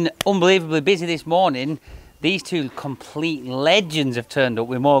being unbelievably busy this morning, these two complete legends have turned up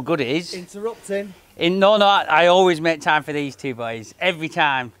with more goodies. Interrupting. No, I always make time for these two boys, every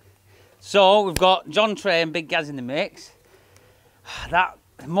time. So, we've got John Trey and Big Gaz in the mix. That,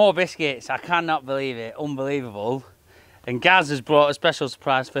 more biscuits, I cannot believe it, unbelievable. And Gaz has brought a special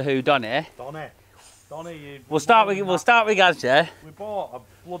surprise for who, Donny? Donny, we'll start with Gaz, yeah? We bought a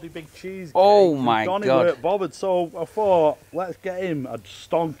bloody big cheese. Oh my God. Donny weren't bothered, so I thought, let's get him a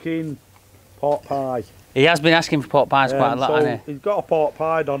stonking pork pie. He has been asking for pork pies quite a lot, hasn't he? He's got a pork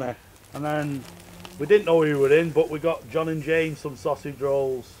pie, Donny. And then we didn't know who we were in, but we got John and Jane some sausage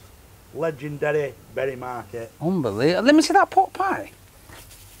rolls. Legendary Berry Market. Unbelievable. Let me see that pork pie.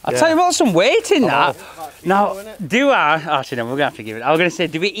 I'll tell you what, some weight in that. Now, do I? Actually, no, we're going to have to give it. I was going to say,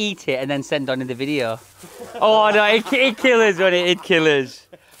 do we eat it and then send Donny the video? Oh, no, it'd kill us, wouldn't it? It'd kill us.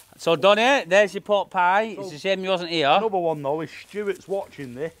 So, Donny, there's your pork pie. It's a shame you wasn't here. Another one, though, is Stuart's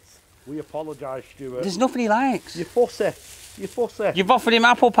watching this. We apologise, Stuart. There's nothing he likes. You fussy. You fussy. You've offered him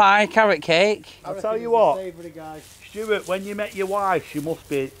apple pie, carrot cake. I'll tell you what, Stuart, when you met your wife, she must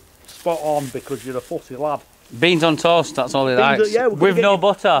be spot on because you're a fussy lad. Beans on toast, that's all he likes. Yeah, with no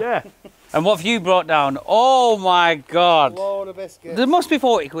butter. Yeah. And what have you brought down? Oh my God. Load of biscuits. There must be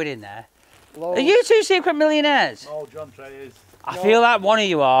 40 quid in there. Load. Are you two secret millionaires? Oh, John Trey is. I feel like one of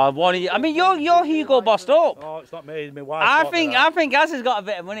you are. One of you. I mean, you're Hugo bossed up. Oh, it's not me. It's my wife. I think Gaz has got a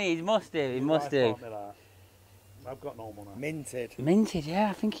bit of money. He must do. He must do. I've got no money. Minted. Minted, yeah,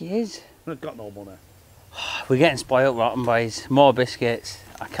 I think he is. I've got no money. We're getting spoiled rotten, boys. More biscuits.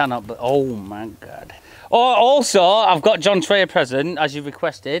 I cannot. But oh my God. Oh, also, I've got John Trey a present, as you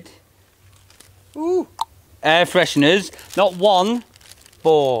requested. Ooh. Air fresheners. Not 1,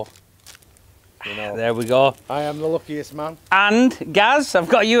 4. You know, there we go. I am the luckiest man. And, Gaz, I've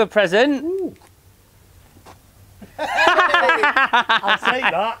got you a present. Ooh. I'll take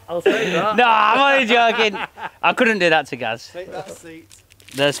that. I'll take that. No, I'm only joking. I couldn't do that to Gaz. Take that seat.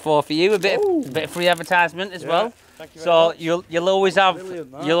 There's 4 for you. A bit of free advertisement as well. Thank you so much. you'll always have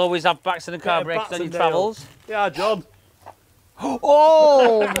Baxenden car brakes on your travels. Yeah, John.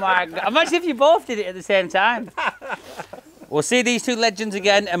 Oh my God. Imagine if you both did it at the same time. We'll see these two legends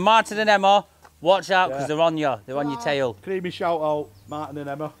again, and Martin and Emma, watch out because they're on you. They're on your tail. Creamy shout out, Martin and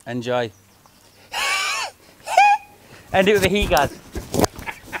Emma. Enjoy. End it with a he, guys.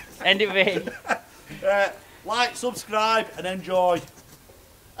 End it with a he. Like, subscribe, and enjoy.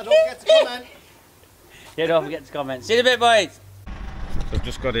 And don't forget to comment. Yeah, don't forget to comment. See you in a bit, boys. So I've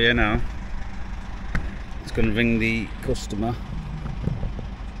just got here now. It's going to ring the customer.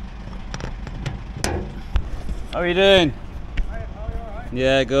 How are you doing?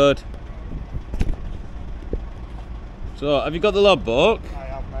 Yeah, good. So, have you got the logbook? I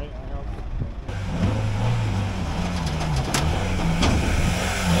have, mate, I have.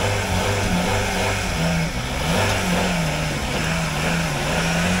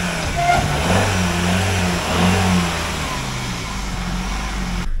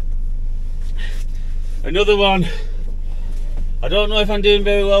 Another one. I don't know if I'm doing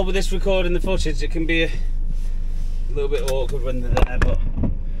very well with this recording the footage. It can be a little bit awkward when they're there, but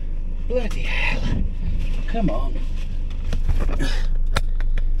bloody hell. Come on.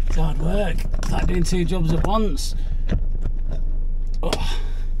 It's hard work. It's like doing two jobs at once. Oh.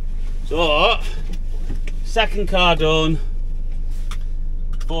 So, second car done.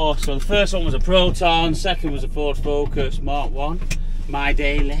 So the first one was a Proton, second was a Ford Focus Mark 1, my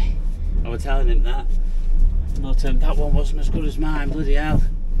daily. I was telling him that. But that one wasn't as good as mine, bloody hell.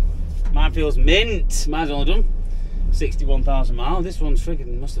 Mine feels mint. Mine's only done 61,000 miles. This one's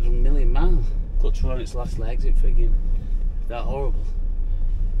friggin' must have done 1 million miles. Clutch on its last legs, it friggin' that horrible.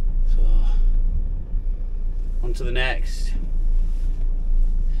 So, on to the next.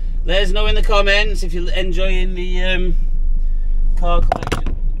 Let us know in the comments if you're enjoying the car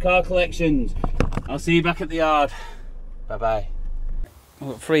collections. I'll see you back at the yard. Bye bye.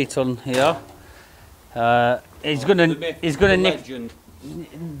 We've got 3 ton here. He's gonna nick legend.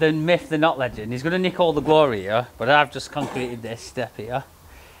 the myth, the not legend. He's gonna nick all the glory here, but I've just concreted this step here.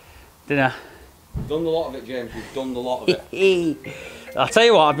 Didn't I? Done a lot of it, James. You've done a lot of it. I'll tell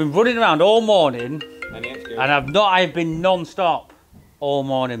you what, I've been running around all morning, and I've been non-stop all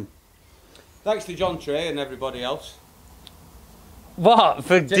morning. Thanks to John Trey and everybody else. What?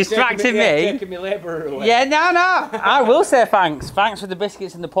 For distracting me? Taking me labourer away. Yeah, no. I will say thanks. Thanks for the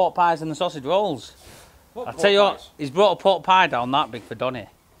biscuits and the pork pies and the sausage rolls. I'll tell you what, he's brought a pork pie down that big for Donny.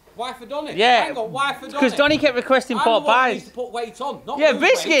 Why for Donny? Yeah. Hang on, why for Donny? Because Donny kept requesting pork pies. To put weight on, not yeah,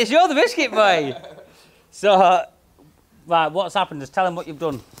 biscuits. Weight. You're the biscuit boy. So, right, what's happened? Just tell him what you've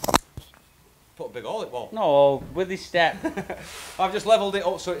done. Put a big hole in wall. No, with this step. I've just levelled it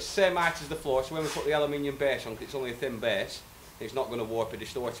up so it's the same height as the floor. So when we put the aluminium base on, 'cause it's only a thin base, it's not going to warp or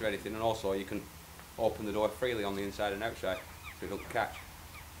distort or anything. And also, you can open the door freely on the inside and outside, so it don't catch.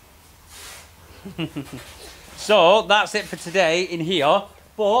 So that's it for today in here.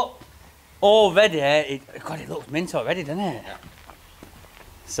 But already, God, it looks mint already, doesn't it? Yeah.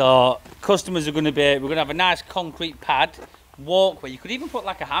 So customers are going to be. We're going to have a nice concrete pad walkway. You could even put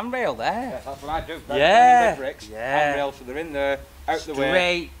like a handrail there. Yeah, that's what I do. Yeah. Bricks, Yeah. handrails, so they're in there, out the way.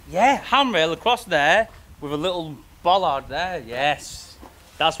 Straight. Yeah, handrail across there with a little bollard there. Yes,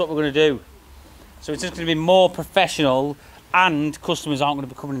 that's what we're going to do. So it's just going to be more professional, and customers aren't going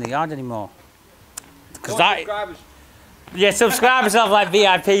to be coming in the yard anymore. Because Subscribers. yeah, subscribers have like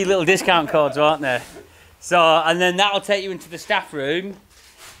VIP little discount codes, aren't they? So, and then that'll take you into the staff room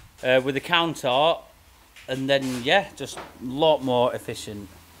with the counter, and then yeah, just a lot more efficient.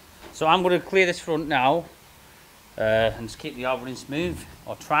 So I'm going to clear this front now and just keep the yard running smooth,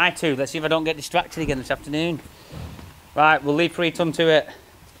 or try to. Let's see if I don't get distracted again this afternoon. Right, we'll leave 3 ton to it.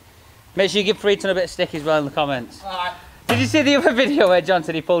 Make sure you give 3 ton a bit of stick as well in the comments. Alright. Did you see the other video where John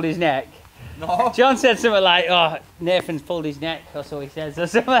said he pulled his neck? No. John said something like, "Oh, Nathan's pulled his neck," or so he says, or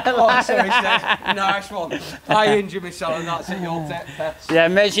something like Oh, so he that. says, nice one. I injure myself and that's it, you'll take pets. Yeah,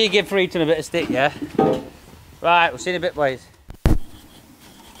 make sure you give 3 ton a bit of stick, yeah? Right, we'll see you in a bit, boys.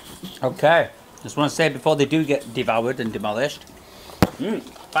 Okay, just want to say before they do get devoured and demolished,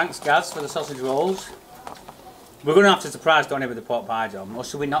 thanks, Gaz, for the sausage rolls. We're going to have to surprise Donny with the pork pie, John, or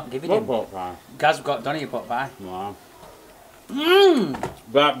should we not give it him? Pork pie. Gaz got Donny a pork pie. Wow.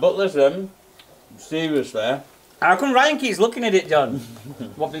 Right, but listen, seriously. How come Ryan keeps looking at it, John?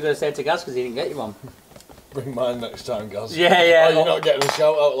 What are you going to say to Gaz because he didn't get you one? Bring mine next time, guys. Yeah, yeah. Oh, you're not getting a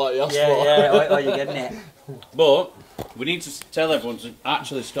shout out like you asked for. Yeah, you're getting it. But we need to tell everyone to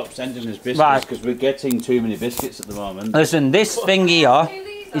actually stop sending us biscuits Right. because we're getting too many biscuits at the moment. Listen, this thing here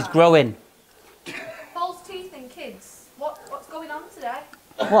is growing. False teeth in kids. What's going on today?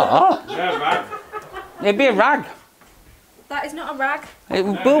 What? Yeah, right. It'd be a rag. That is not a rag. It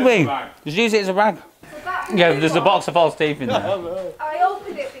will be. Just use it as a rag. So that Yeah, there's a box of false teeth in there. I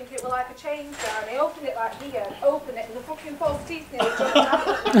opened it thinking it was like a change jar, and I opened it like here, opened it, and the fucking false teeth nearly jumped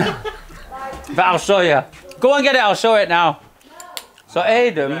out. But I'll show you. Go and get it, I'll show it now. So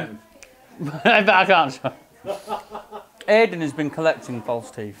Aidan, but I can't show. Aidan has been collecting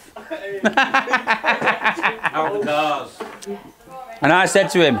false teeth. Out the cars. And I said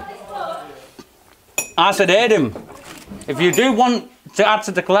to him, Aidan, if you do want to add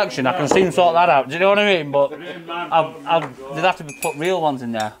to the collection, I can soon sort that out. Do you know what I mean? But there'd have to be put real ones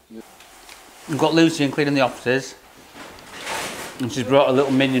in there. We've got Lucy in cleaning the offices. And she's brought a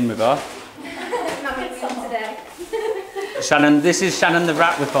little minion with her. Shannon, this is Shannon the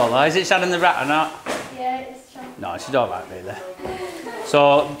rat we call her. Is it Shannon the rat or not? Yeah, it's Shannon. No, she's alright really.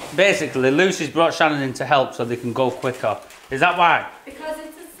 So basically Lucy's brought Shannon in to help so they can go quicker. Is that why? Because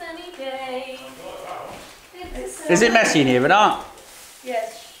it's a sunny day. Is it messy in here or not? Yeah,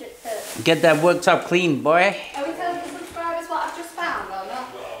 it's shit fit. Get that worktop clean, boy. Are we telling the subscribers what I've just found or not?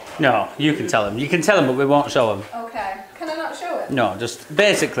 No, you can tell them. You can tell them, but we won't show them. Okay. Can I not show it? No, just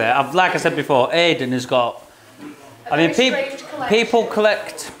basically, like I said before, Aidan has got. I mean, people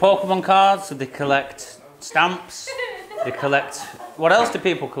collect Pokemon cards, so they collect stamps. They collect. What else do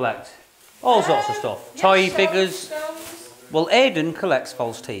people collect? All sorts of stuff. Toy figures. Well, Aidan collects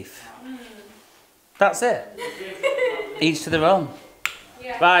false teeth. That's it. Each to their own.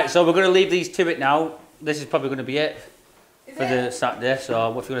 Yeah. Right, so we're going to leave these to it now. This is probably going to be it for the Saturday. So,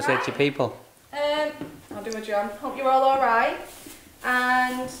 what are you going to say to your people? I'll do a jump. Hope you're all alright.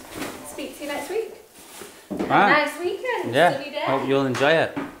 And speak to you next week. Right. Nice weekend. Yeah. Sunny day. Hope you'll enjoy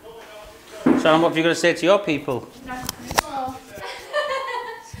it. Shannon, what are you going to say to your people? Nice to meet you all.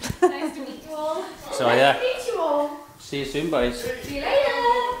 Nice to meet you all. So, Nice yeah. to meet you all. See you soon, boys. See you later.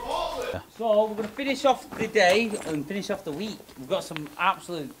 So we're going to finish off the day and finish off the week. We've got some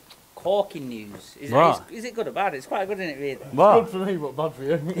absolute corking news. Is it good or bad? It's quite good, isn't it, really? What? It's good for me, but bad for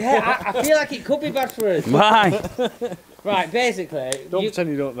you. Yeah, I feel like it could be bad for us. Why? Right, basically, Don't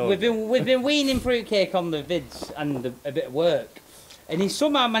pretend you don't know. we've been weaning fruitcake on the vids and a bit of work, and he's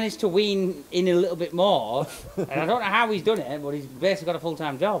somehow managed to wean in a little bit more. And I don't know how he's done it, but he's basically got a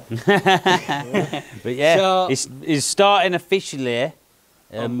full-time job. But yeah, So- he's starting officially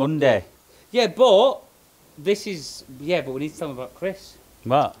Monday. Yeah, but this is but we need to tell him about Chris.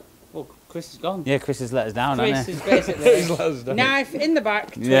 What? Well, Chris is gone. Yeah, Chris has let us down, Chris hasn't is basically let us down. knife in the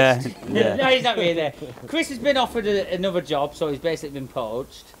back. Twist. Yeah, yeah. No, he's not really there. Chris has been offered another job, so he's basically been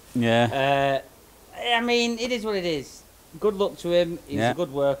poached. he? Yeah. I mean, it is what it is. Good luck to him. He's Yeah. a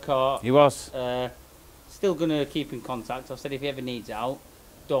good worker. He was. Still gonna keep in contact. I've said if he ever needs out,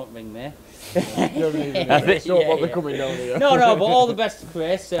 don't ring me. It's not what they're coming down here. No, but all the best to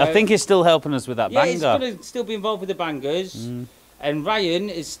Chris. I think he's still helping us with that yeah, he's banger. gonna still be involved with the bangers. And Ryan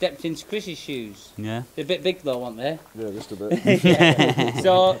has stepped into Chris's shoes. Yeah. They're a bit big though, aren't they? Yeah, just a bit.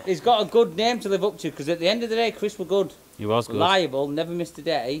 So he's got a good name to live up to, because at the end of the day, Chris was good. He was good. Reliable, never missed a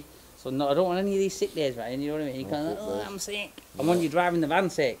day. So no, I don't want any of these sick days, Ryan, you know what I mean? You can't, I'm sick. I want you driving the van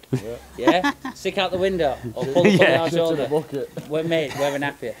sick. Yeah? Sick out the window, or pull the yeah. out shoulder. We're mate, wear a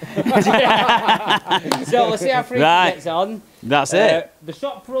nappy. So we'll see how Freaky gets on. That's it. The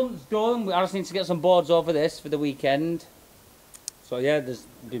shop front's done. I just need to get some boards over this for the weekend. So yeah, there's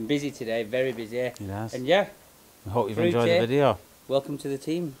been busy today, very busy. It has. And yeah. I hope you've enjoyed the video. Welcome to the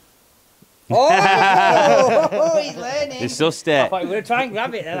team. Oh, he's learning. He's so stiff. I thought you were going to try and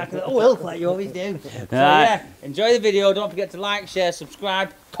grab it. Then like you always do. So yeah, enjoy the video. Don't forget to like, share,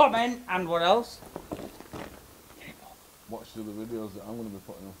 subscribe, comment, and what else? Watch the other videos that I'm going to be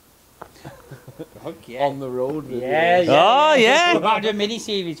putting up. Okay. On the road videos. Yeah. Oh, yeah. We're about to do a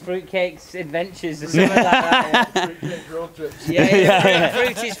mini-series, Fruitcake's Adventures or something like that. Fruitcake road trips. Yeah.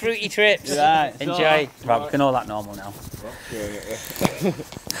 Fruity's Fruity Trips. Right. Enjoy. Right, we can all that normal now.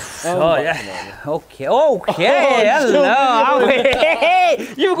 Oh, yeah. Okay. Hello.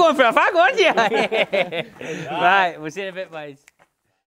 You were going for a fag, weren't you? Right, we'll see you in a bit, boys.